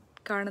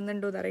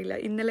കാണുന്നുണ്ടോന്ന് അറിയില്ല.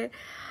 ഇന്നലെ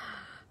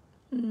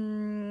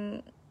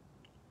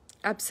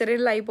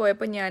അപ്സരയിൽ ലൈവ്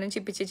പോയപ്പോൾ ഞാനും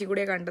ചിപ്പി ചേച്ചി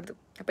കൂടെ കണ്ടത്.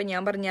 അപ്പം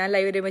ഞാൻ പറഞ്ഞു, ഞാൻ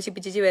ലൈവ് വരുമ്പോൾ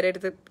ചിപ്പി ചേച്ചി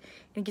വരരുത്,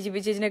 എനിക്ക് ചിപ്പി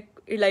ചേച്ചിനെ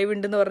ലൈവ്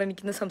ഉണ്ടെന്ന് പറഞ്ഞാൽ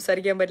എനിക്കിന്ന്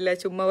സംസാരിക്കാൻ പറ്റില്ല,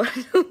 ചുമ്മാ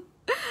പറഞ്ഞു.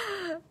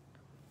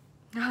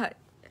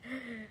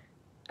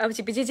 അപ്പം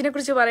ചിപ്പി ചേച്ചിനെ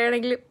കുറിച്ച്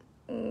പറയുകയാണെങ്കിൽ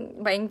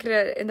ഭയങ്കര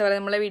എന്താ പറയുക,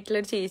 നമ്മളെ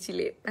വീട്ടിലൊരു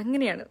ചേച്ചിയില്ലേ,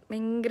 അങ്ങനെയാണ്.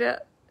 ഭയങ്കര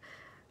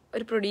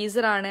ഒരു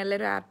പ്രൊഡ്യൂസറാണ്, അല്ല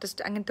ഒരു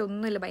ആർട്ടിസ്റ്റ്, അങ്ങനത്തെ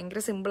ഒന്നുമില്ല. ഭയങ്കര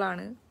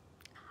സിമ്പിളാണ്.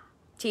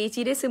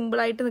 ചേച്ചീരെ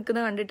സിമ്പിളായിട്ട്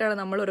നിൽക്കുന്നത് കണ്ടിട്ടാണ്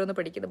നമ്മൾ ഓരോന്ന്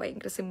പഠിക്കുന്നത്.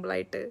 ഭയങ്കര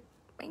സിമ്പിളായിട്ട്,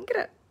 ഭയങ്കര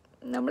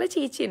നമ്മളെ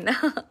ചേച്ചി തന്നെ.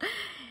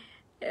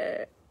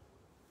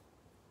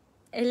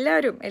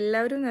 എല്ലാവരും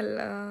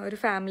നല്ല ഒരു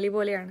ഫാമിലി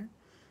പോലെയാണ്.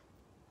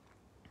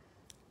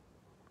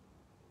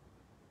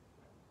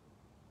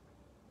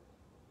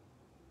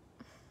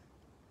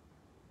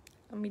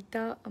 അമിത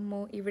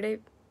അമ്മോ ഇവിടെ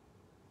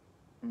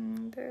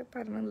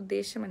പറഞ്ഞത്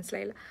ഉദ്ദേശം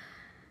മനസ്സിലായില്ല.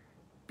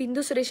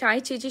 ബിന്ദു സുരേഷ്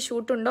ഹായ് ചേച്ചി,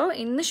 ഷൂട്ടുണ്ടോ?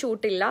 ഇന്ന്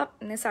ഷൂട്ടില്ല,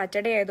 ഇന്ന്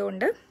സാറ്റർഡേ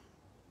ആയതുകൊണ്ട്.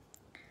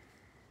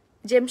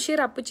 ജംഷീർ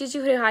അപ്പു ചേച്ചി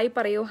ഒരു ഹായ്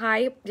പറയൂ.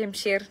 ഹായ്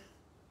ജംഷീർ.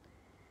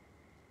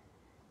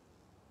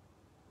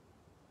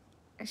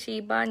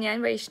 ഷീബ ഞാൻ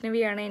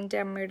വൈഷ്ണവിയാണ്, എൻ്റെ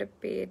അമ്മയുടെ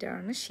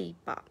പേരാണ്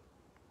ഷീബ.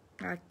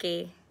 ഓക്കെ.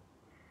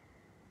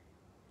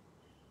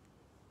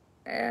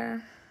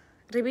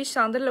 റിബീഷ്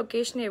സാന്ദ്രം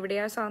ലൊക്കേഷൻ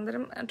എവിടെയാ?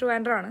 സാന്ദ്രം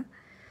ട്രിവാൻഡ്രം ആണ്.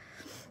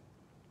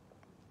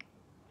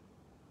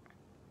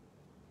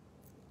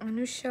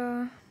 അനുഷ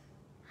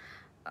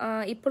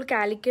ഇപ്പോൾ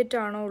കാലിക്കറ്റ്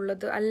ആണോ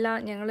ഉള്ളത്? അല്ല,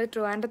 ഞങ്ങൾ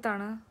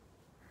ട്രിവാൻഡ്രത്താണ്.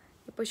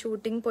 ഇപ്പോൾ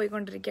ഷൂട്ടിംഗ്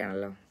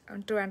പോയിക്കൊണ്ടിരിക്കുകയാണല്ലോ,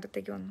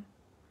 ട്രിവാൻഡ്രത്തേക്ക് വന്നു.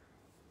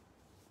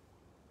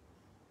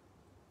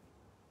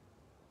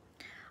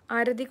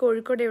 ആരതി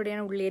കോഴിക്കോട്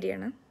എവിടെയാണ്?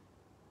 ഉള്ളേരിയാണ്.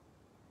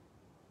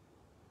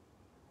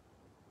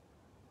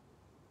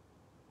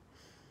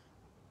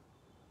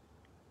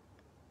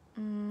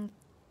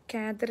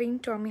 കാതറിൻ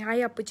ടോമി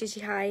ഹായ് അപ്പു ചേച്ചി.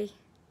 ഹായ്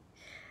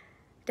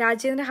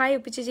രാജേന്ദ്രൻ ഹായ്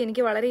അപ്പു ചേച്ചി,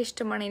 എനിക്ക് വളരെ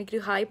ഇഷ്ടമാണ്,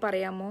 എനിക്കൊരു ഹായ്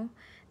പറയാമോ?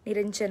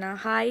 നിരഞ്ജന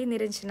ഹായ്.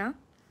 നിരഞ്ജന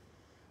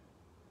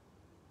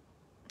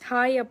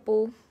ഹായ് അപ്പു.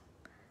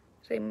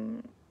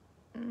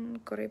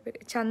 കുറേ പേര്.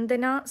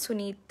 ചന്ദന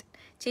സുനീത്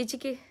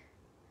ചേച്ചിക്ക്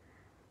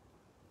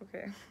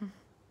ഓക്കെ.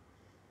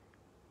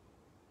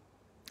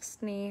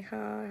 സ്നേഹ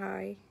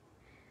ഹായ്.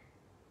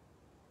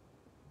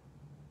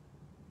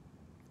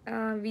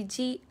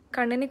 വിജി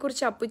കണ്ണനെ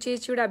കുറിച്ച് അപ്പു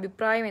ചേച്ചിയുടെ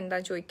അഭിപ്രായം എന്താ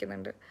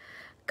ചോദിക്കുന്നുണ്ട്.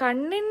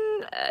 കണ്ണൻ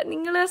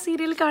നിങ്ങൾ ആ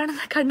സീരിയൽ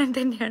കാണുന്ന കണ്ണൻ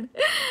തന്നെയാണ്.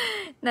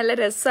 നല്ല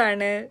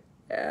രസമാണ്,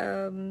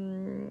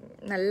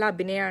 നല്ല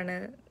അഭിനയമാണ്.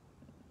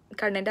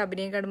 കണ്ണൻ്റെ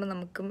അഭിനയം കാണുമ്പോൾ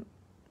നമുക്കും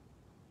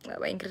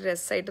ഭയങ്കര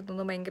രസമായിട്ട്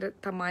തോന്നും. ഭയങ്കര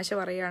തമാശ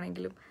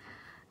പറയുകയാണെങ്കിലും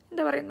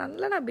എന്താ പറയുക,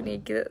 നല്ലോണം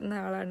അഭിനയിക്കുന്ന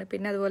ആളാണ്.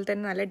 പിന്നെ അതുപോലെ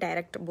തന്നെ നല്ല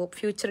ഡയറക്ടർ,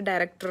 ഫ്യൂച്ചർ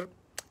ഡയറക്ടർ,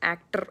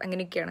 ആക്ടർ,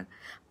 അങ്ങനെയൊക്കെയാണ്.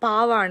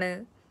 പാവാണ്.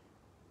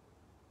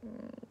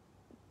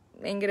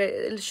 ഭയങ്കര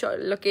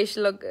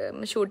ലൊക്കേഷനിലൊക്കെ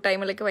ഷൂട്ട്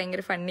ടൈമിലൊക്കെ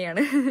ഭയങ്കര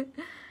ഫണ്ണിയാണ്.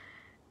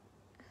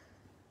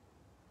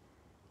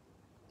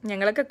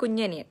 ഞങ്ങളൊക്കെ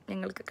കുഞ്ഞനിയൻ,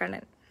 ഞങ്ങൾക്ക്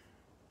കണ്ണൻ.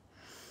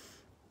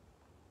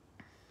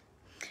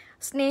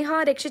 സ്നേഹ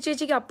രക്ഷ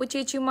ചേച്ചിക്ക് അപ്പു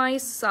ചേച്ചിയുമായി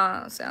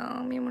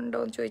സാമ്യമുണ്ടോ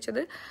എന്ന്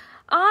ചോദിച്ചത്.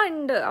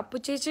 ഉണ്ട്. അപ്പു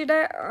ചേച്ചിയുടെ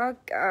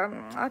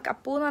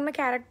അപ്പു എന്ന് പറഞ്ഞ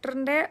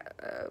ക്യാരക്ടറിൻ്റെ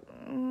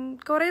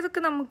കുറേ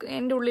ഇതൊക്കെ നമുക്ക്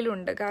എൻ്റെ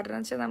ഉള്ളിലുണ്ട്. കാരണം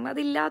എന്ന് വെച്ചാൽ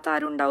അതില്ലാത്ത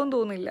ആരും ഉണ്ടാവും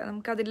തോന്നില്ല.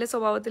 നമുക്ക് അതിൻ്റെ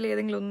സ്വഭാവത്തിൽ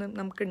ഏതെങ്കിലും ഒന്ന്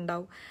നമുക്ക്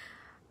ഉണ്ടാവും.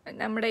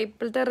 നമ്മുടെ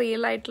ഇപ്പോഴത്തെ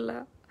റിയൽ ആയിട്ടുള്ള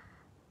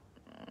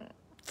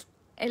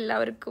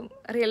എല്ലാവർക്കും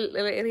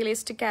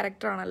റിയലിസ്റ്റിക്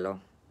ക്യാരക്ടറാണല്ലോ.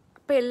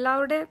 അപ്പോൾ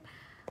എല്ലാവരുടെ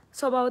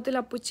സ്വഭാവത്തിൽ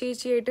അപ്പു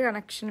ചേച്ചിയായിട്ട്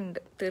കണക്ഷൻ ഉണ്ട്.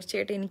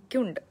 തീർച്ചയായിട്ടും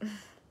എനിക്കും ഉണ്ട്.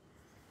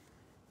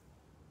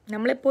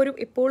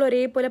 എപ്പോഴും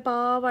ഒരേപോലെ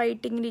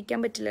പാവമായിട്ട് ഇങ്ങനെ ഇരിക്കാൻ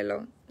പറ്റില്ലല്ലോ.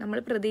 നമ്മൾ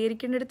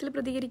പ്രതികരിക്കേണ്ട ഇടത്തിൽ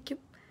പ്രതികരിക്കും.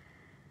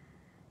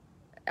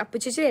 അപ്പു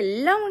ചേച്ചി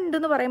എല്ലാം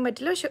ഉണ്ടെന്ന് പറയാൻ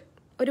പറ്റില്ല, പക്ഷെ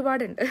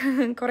ഒരുപാടുണ്ട്,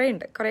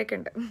 കുറേയൊക്കെ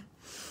ഉണ്ട്.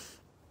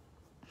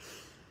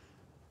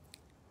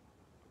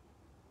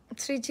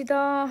 ശ്രീജിത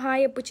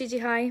ഹായ് അപ്പു ചേച്ചി.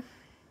 Hi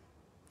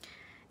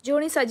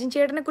Johnny. സജിൻ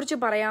ചേട്ടനെ കുറിച്ച്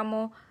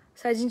പറയാമോ?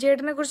 സജിൻ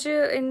ചേട്ടനെ കുറിച്ച്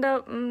എന്താ,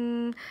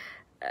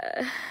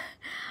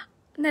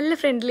 നല്ല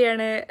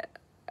ഫ്രണ്ട്ലിയാണ്.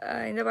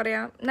 എന്താ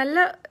പറയുക, നല്ല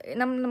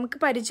നമുക്ക്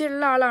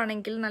പരിചയമുള്ള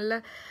ആളാണെങ്കിൽ,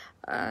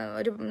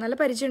 നല്ല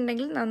പരിചയം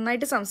ഉണ്ടെങ്കിൽ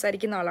നന്നായിട്ട്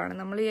സംസാരിക്കുന്ന ആളാണ്.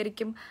 നമ്മൾ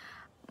വിചാരിക്കും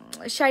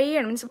ഷൈ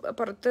ആണ്, മീൻസ്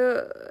പുറത്ത്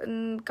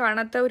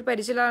കാണാത്ത ഒരു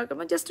പരിചയമുള്ള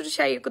ആൾക്കുമ്പോൾ ജസ്റ്റ് ഒരു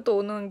ഷൈ ഒക്കെ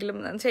തോന്നുമെങ്കിലും,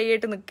 ഷൈ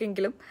ആയിട്ട്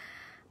നിൽക്കുമെങ്കിലും,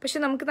 പക്ഷെ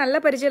നമുക്ക് നല്ല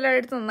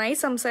പരിചയമുള്ളതായിട്ട് നന്നായി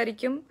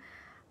സംസാരിക്കും.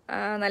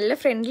 നല്ല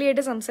ഫ്രണ്ട്ലി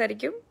ആയിട്ട്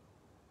സംസാരിക്കും.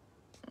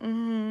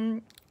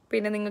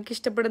 പിന്നെ നിങ്ങൾക്ക്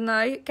ഇഷ്ടപ്പെടുന്ന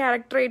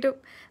ക്യാരക്ടറായിട്ട്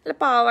നല്ല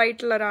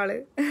പാവമായിട്ടുള്ള ഒരാൾ.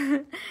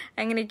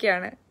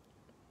 അങ്ങനെയൊക്കെയാണ്.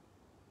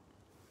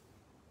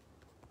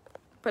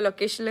 ഇപ്പോൾ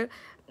ലൊക്കേഷനിൽ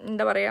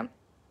എന്താ പറയുക,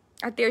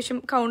 അത്യാവശ്യം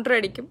കൗണ്ടർ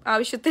അടിക്കും,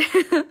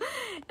 ആവശ്യത്തിന്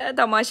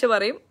തമാശ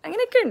പറയും,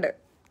 അങ്ങനെയൊക്കെ ഉണ്ട്.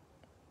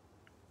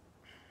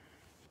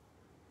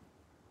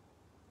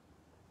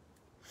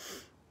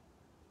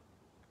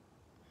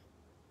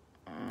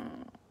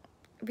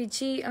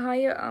 വിജി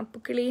ഹായ്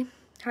അപ്പുക്കിളി.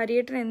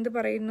 ഹരിയേട്ടൻ എന്ത്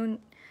പറയുന്നു?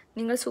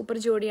 നിങ്ങൾ സൂപ്പർ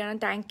ജോഡിയാണ്.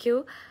 Thank you.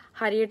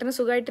 ഹരിയേട്ടന്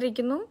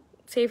സുഖമായിട്ടിരിക്കുന്നു,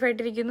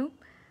 സേഫായിട്ടിരിക്കുന്നു.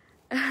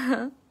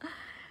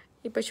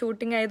 ഇപ്പോൾ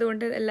ഷൂട്ടിംഗ്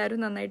ആയതുകൊണ്ട് എല്ലാവരും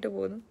നന്നായിട്ട്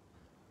പോകുന്നു.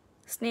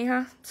 സ്നേഹ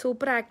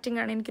സൂപ്പർ ആക്ടിംഗ്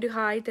ആണ്, എനിക്കൊരു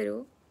ഹായ്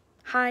തരുമോ?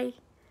 ഹായ്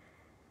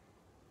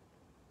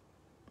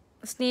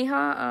സ്നേഹ.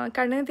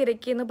 കണ്ണിന്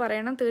തിരക്കിയെന്ന്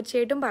പറയണം.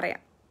 തീർച്ചയായിട്ടും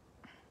പറയാം.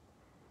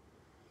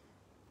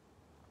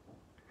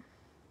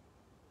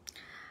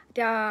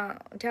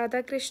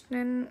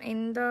 രാധാകൃഷ്ണൻ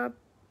എന്താ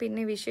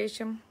പിന്നെ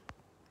വിശേഷം?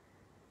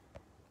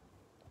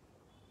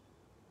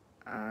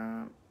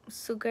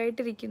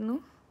 സുഖമായിട്ടിരിക്കുന്നു.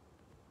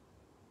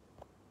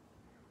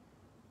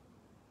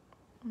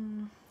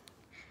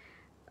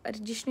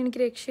 ജിഷ്ണു എനിക്ക്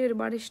രക്ഷ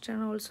ഒരുപാട്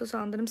ഇഷ്ടമാണ്. ഓൾസോ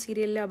സാന്ത്വനം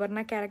സീരിയലിൽ അപർണ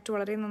ക്യാരക്ടർ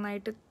വളരെ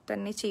നന്നായിട്ട്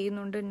തന്നെ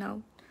ചെയ്യുന്നുണ്ട്. നൗ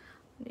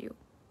അയ്യോ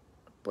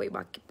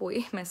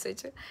പോയി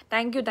message.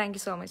 Thank you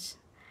so much.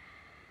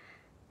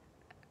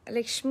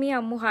 Lakshmi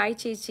Ammu hi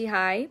ചേച്ചി.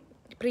 ഹായ്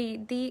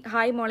പ്രീതി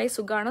ഹായ് മോളെ.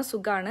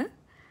 സുഖാണ്.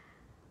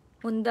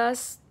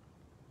 Mumtaz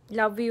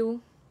love you.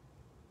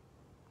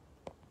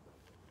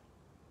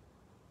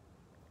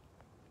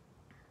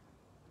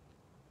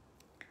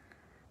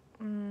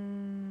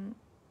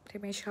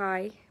 Ramesh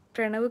hi.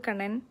 Pranav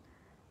Kannan.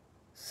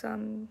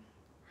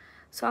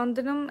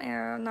 സാന്ത്വനം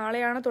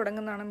നാളെയാണ്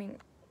തുടങ്ങുന്നതാണ്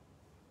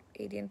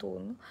ഏരിയൻ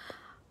തോന്നുന്നു.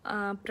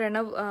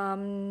 പ്രണവ്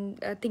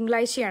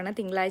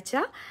തിങ്കളാഴ്ച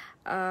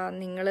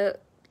നിങ്ങൾ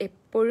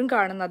എപ്പോഴും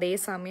കാണുന്ന അതേ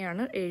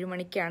സമയമാണ്, 7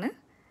 മണിക്കാണ്.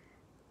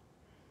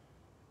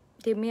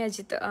 രമ്യ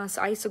അജിത്ത്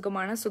ആയി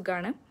സുഖമാണ്.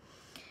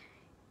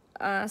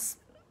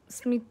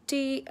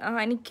 സ്മിറ്റി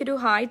എനിക്കൊരു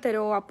ഹായ്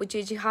തരോ അപ്പു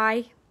ചേച്ചി?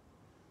 ഹായ്.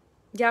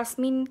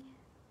 ജാസ്മിൻ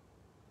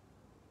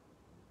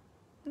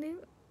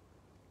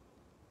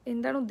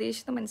എന്താണ്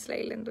ഉദ്ദേശിച്ചത്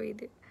മനസ്സിലായില്ല, എന്തോ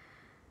ഇത്.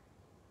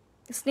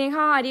 സ്നേഹ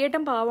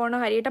ഹരിയേട്ടൻ പാവമാണോ?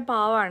 ഹരിയേട്ടൻ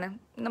പാവമാണ്.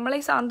 നമ്മളെ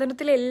ഈ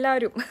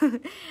സാന്ത്വനത്തിലെല്ലാവരും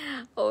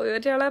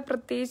ഒരാളെ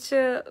പ്രത്യേകിച്ച്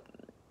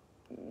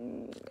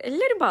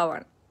എല്ലാവരും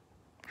പാവമാണ്.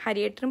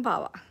 ഹരിയേട്ടനും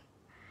പാവ.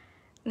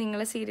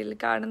 നിങ്ങളെ സീരിയലിൽ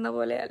കാണുന്ന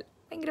പോലെ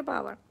ഭയങ്കര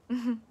പാവമാണ്.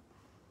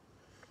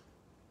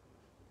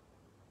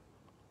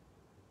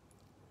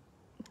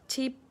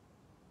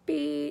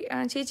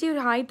 ചേച്ചി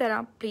ഒരു ഹായ്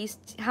തരാം please.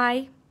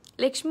 Hi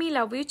Lakshmi.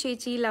 Love you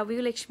ചേച്ചി. Love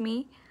you Lakshmi.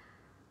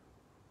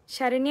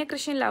 Saranya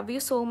Krishnan love you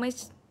so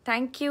much.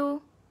 Thank you.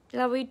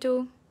 Love you to.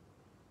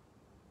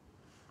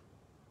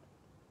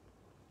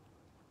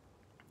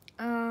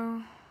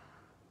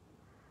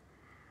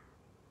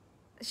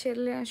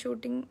 Shirley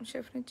ഷൂട്ടിന്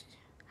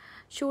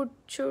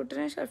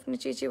ഷെഫിന്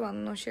ചേച്ചി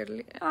വന്നു.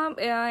 ഷെർലി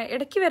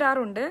ഇടയ്ക്ക്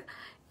വരാറുണ്ട്.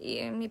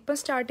 ഇപ്പം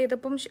സ്റ്റാർട്ട്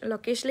ചെയ്തപ്പം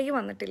ലൊക്കേഷനിലേക്ക്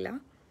വന്നിട്ടില്ല,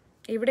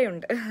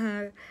 ഇവിടെയുണ്ട്.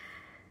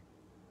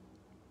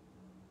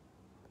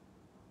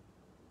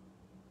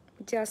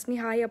 ജാസ്മി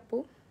ഹായ് അപ്പു.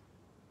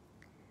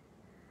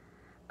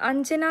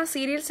 അഞ്ജന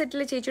സീരിയൽ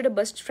സെറ്റിലെ ചേച്ചിയുടെ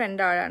ബെസ്റ്റ്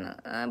ഫ്രണ്ട് ആളാണ്.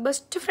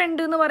 ബെസ്റ്റ്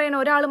ഫ്രണ്ട് എന്ന് പറയാൻ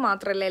ഒരാൾ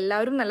മാത്രമല്ല,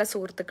 എല്ലാവരും നല്ല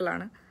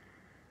സുഹൃത്തുക്കളാണ്.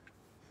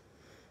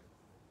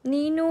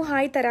 നീനു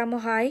ഹായ് തരാമോ?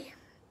 ഹായ്.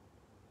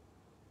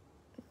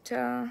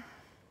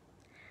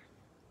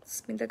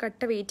 സ്മിത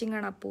കട്ട വെയിറ്റിംഗ്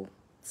ആണ് അപ്പു.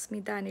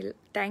 Smitha Anil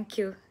thank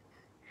you.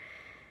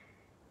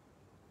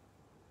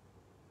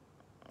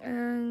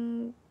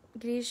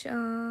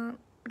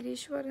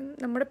 ഗിരീഷ് പറയുന്നു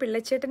നമ്മുടെ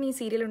പിള്ളച്ചേട്ടൻ ഈ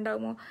സീരിയൽ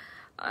ഉണ്ടാകുമോ?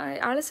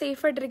 ആൾ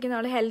സേഫായിട്ടിരിക്കുന്ന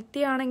ആൾ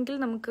ഹെൽത്തി ആണെങ്കിൽ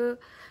നമുക്ക്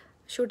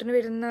ഷൂട്ടിന്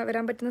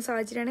വരാൻ പറ്റുന്ന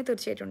സാഹചര്യമാണെങ്കിൽ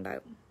തീർച്ചയായിട്ടും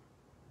ഉണ്ടാകും.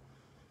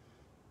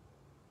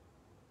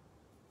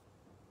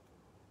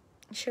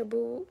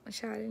 ഷബു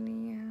ശാലിനി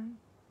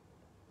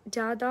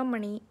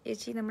ജാഥാമണി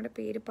ചേച്ചി നമ്മുടെ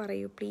പേര്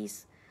പറയൂ please.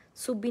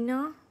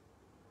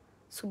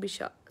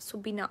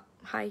 Subina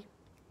hi.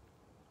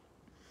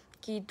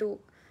 Geethu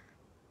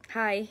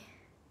hi.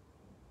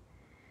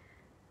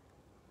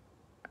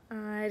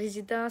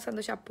 Rajitha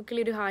Santhosh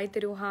Appukkili ഒരു ഹായ്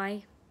തരൂ. ഹായ്.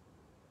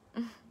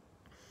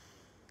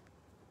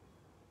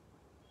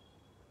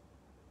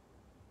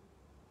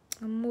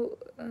 അമ്മു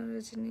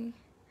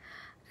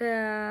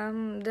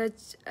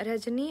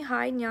രജനി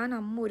ഹായ്. ഞാൻ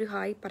അമ്മു ഒരു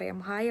ഹായ് പറയാം.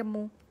 Hi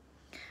Ammu.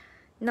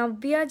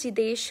 Navya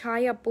Jithesh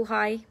hi Appu.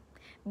 Hi.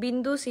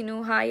 Bindu Sinu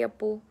hi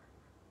Appu.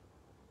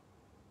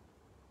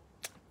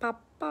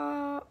 പപ്പ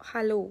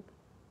ഹലോ.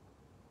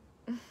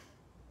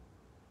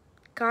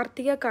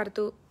 കാർത്തിക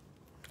കാർത്തു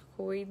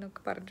ഹോയ്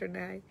എന്നൊക്കെ പറഞ്ഞിട്ടുണ്ട്.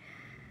 ഹായ്.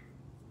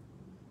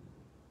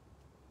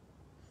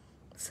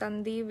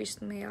 സന്ദീപ്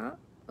വിസ്മയ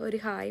ഒരു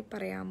ഹായ്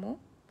പറയാമോ?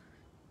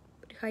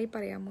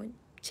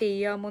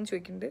 ചെയ്യാമോ എന്ന്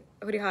ചോദിക്കുന്നുണ്ട്.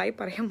 ഒരു ഹായ്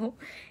പറയാമോ?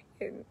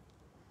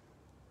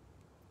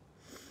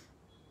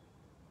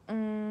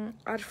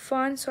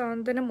 അർഫാൻ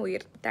സ്വാന്തനം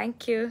ഉയർ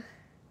thank you.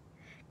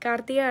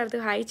 Karthika Karthu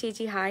hi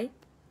ചേച്ചി. ഹായ്.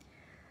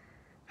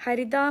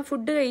 ഹരിത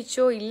ഫുഡ്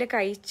കഴിച്ചോ? ഇല്ല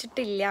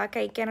കഴിച്ചിട്ടില്ല,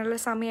 കഴിക്കാനുള്ള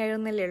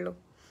സമയമായിരുന്നല്ലേ ഉള്ളൂ.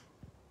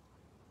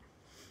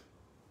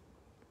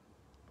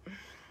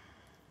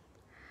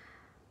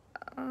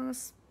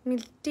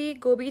 സ്മിൽറ്റി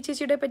ഗോപി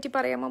ചേച്ചിയുടെ പറ്റി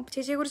പറയാമോ?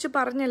 ചേച്ചിയെക്കുറിച്ച്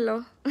പറഞ്ഞല്ലോ.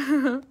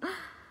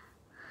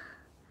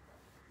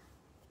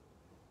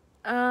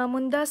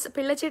 മുന്താസ്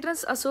പിള്ളച്ചേട്ടന്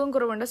അസുഖം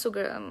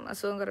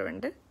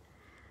കുറവുണ്ട്.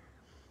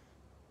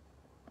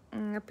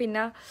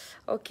 പിന്നെ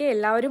ഓക്കെ,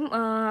 എല്ലാവരും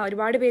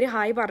ഒരുപാട് പേര്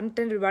ഹായ്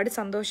പറഞ്ഞിട്ടുണ്ട്, ഒരുപാട്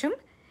സന്തോഷം.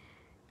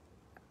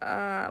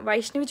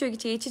 വൈഷ്ണവി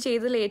ചോദിക്കും ചേച്ചി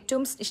ചെയ്തതിൽ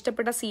ഏറ്റവും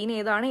ഇഷ്ടപ്പെട്ട സീൻ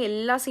ഏതാണ്?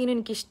 എല്ലാ സീനും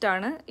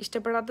എനിക്കിഷ്ടമാണ്,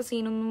 ഇഷ്ടപ്പെടാത്ത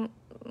സീനൊന്നും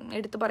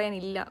എടുത്തു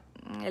പറയാനില്ല,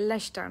 എല്ലാം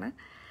ഇഷ്ടമാണ്.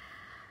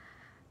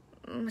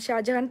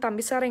 ഷാജഹാൻ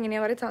തമ്പിസാർ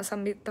എങ്ങനെയാ പറയുക?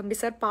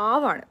 തമ്പിസാർ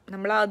പാവാണ്,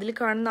 നമ്മൾ അതിൽ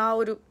കാണുന്ന ആ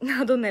ഒരു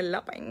അതൊന്നല്ല,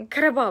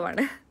 ഭയങ്കര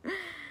പാവാണ്,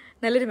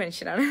 നല്ലൊരു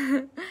മനുഷ്യനാണ്.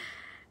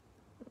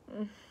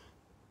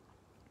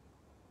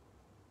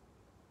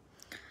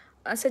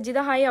 സജിത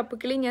ഹായ്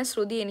അപ്പുക്കിളി, ഞാൻ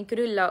ശ്രുതി,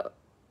 എനിക്കൊരു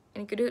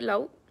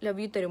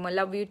ലവ് യു തരുമോ?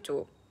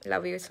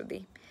 ലവ് യു ശ്രുതി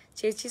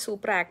ചേച്ചി,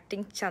 സൂപ്പർ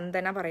ആക്ടിങ്.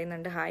 ചന്ദന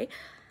പറയുന്നുണ്ട് ഹായ്.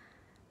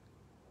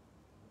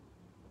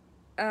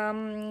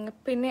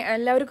 പിന്നെ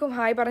എല്ലാവർക്കും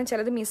ഹായ് പറഞ്ഞ്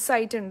ചിലത്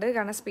മിസ്സായിട്ടുണ്ട്,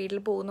 കാരണം സ്പീഡിൽ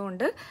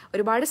പോകുന്നതുകൊണ്ട്.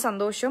 ഒരുപാട്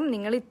സന്തോഷം,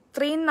 നിങ്ങൾ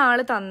ഇത്രയും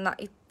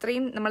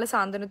നമ്മളെ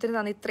സാന്ത്വനത്തിന്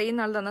തന്ന ഇത്രയും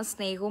നാൾ തന്ന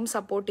സ്നേഹവും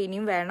സപ്പോർട്ട്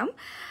ഇനിയും വേണം.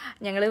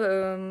 ഞങ്ങൾ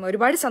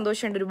ഒരുപാട്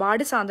സന്തോഷമുണ്ട്,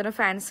 ഒരുപാട് സാന്ത്വന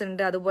ഫാൻസ്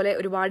ഉണ്ട്. അതുപോലെ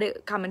ഒരുപാട്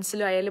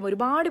കമൻസിലും ആയാലും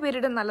ഒരുപാട്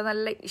പേരുടെ നല്ല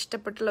നല്ല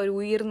ഇഷ്ടപ്പെട്ടുള്ള ഒരു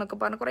ഉയർന്നൊക്കെ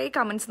പറഞ്ഞ് കുറേ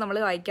കമൻസ് നമ്മൾ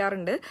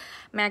വായിക്കാറുണ്ട്.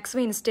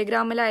 മാക്സിമം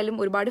ഇൻസ്റ്റഗ്രാമിലായാലും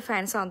ഒരുപാട്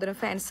സാന്ത്വന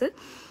ഫാൻസ്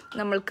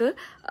നമ്മൾക്ക്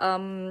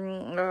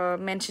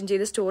മെൻഷൻ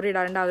ചെയ്ത് സ്റ്റോറി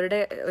ഇടാറുണ്ട്. അവരുടെ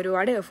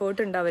ഒരുപാട്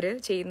എഫേർട്ട് ഉണ്ട് അവർ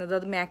ചെയ്യുന്നത്.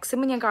 അത്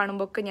മാക്സിമം ഞാൻ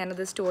കാണുമ്പോൾ ഒക്കെ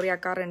ഞാനത് സ്റ്റോറി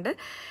ആക്കാറുണ്ട്.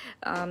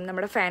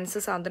 നമ്മുടെ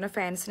സാന്ത്വന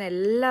ഫാൻസിന്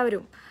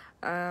എല്ലാവരും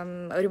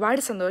ഒരുപാട്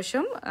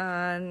സന്തോഷം.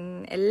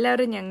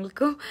 എല്ലാവരും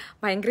ഞങ്ങൾക്കും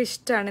ഭയങ്കര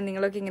ഇഷ്ടമാണ്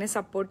നിങ്ങളൊക്കെ ഇങ്ങനെ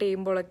സപ്പോർട്ട്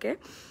ചെയ്യുമ്പോഴൊക്കെ,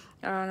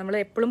 നമ്മൾ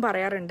എപ്പോഴും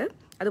പറയാറുണ്ട്.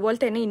 അതുപോലെ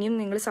തന്നെ ഇനിയും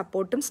നിങ്ങൾ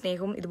സപ്പോർട്ടും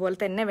സ്നേഹവും ഇതുപോലെ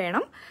തന്നെ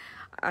വേണം.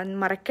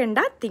 മറക്കണ്ട,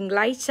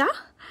 തിങ്കളാഴ്ച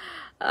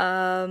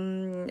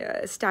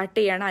സ്റ്റാർട്ട്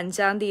ചെയ്യാണ്,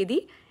 5-ാം തീയതി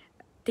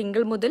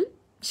തിങ്കൾ മുതൽ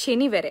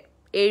ശനി വരെ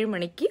 7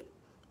 മണിക്ക്.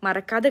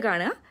 മറക്കാതെ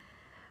കാണുക.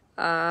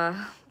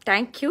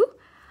 താങ്ക് യു,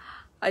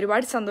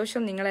 ഒരുപാട്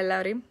സന്തോഷം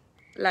നിങ്ങളെല്ലാവരെയും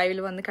ലൈവിൽ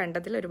വന്ന്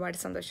കണ്ടതിൽ ഒരുപാട്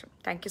സന്തോഷം.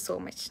 Thank you so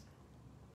much.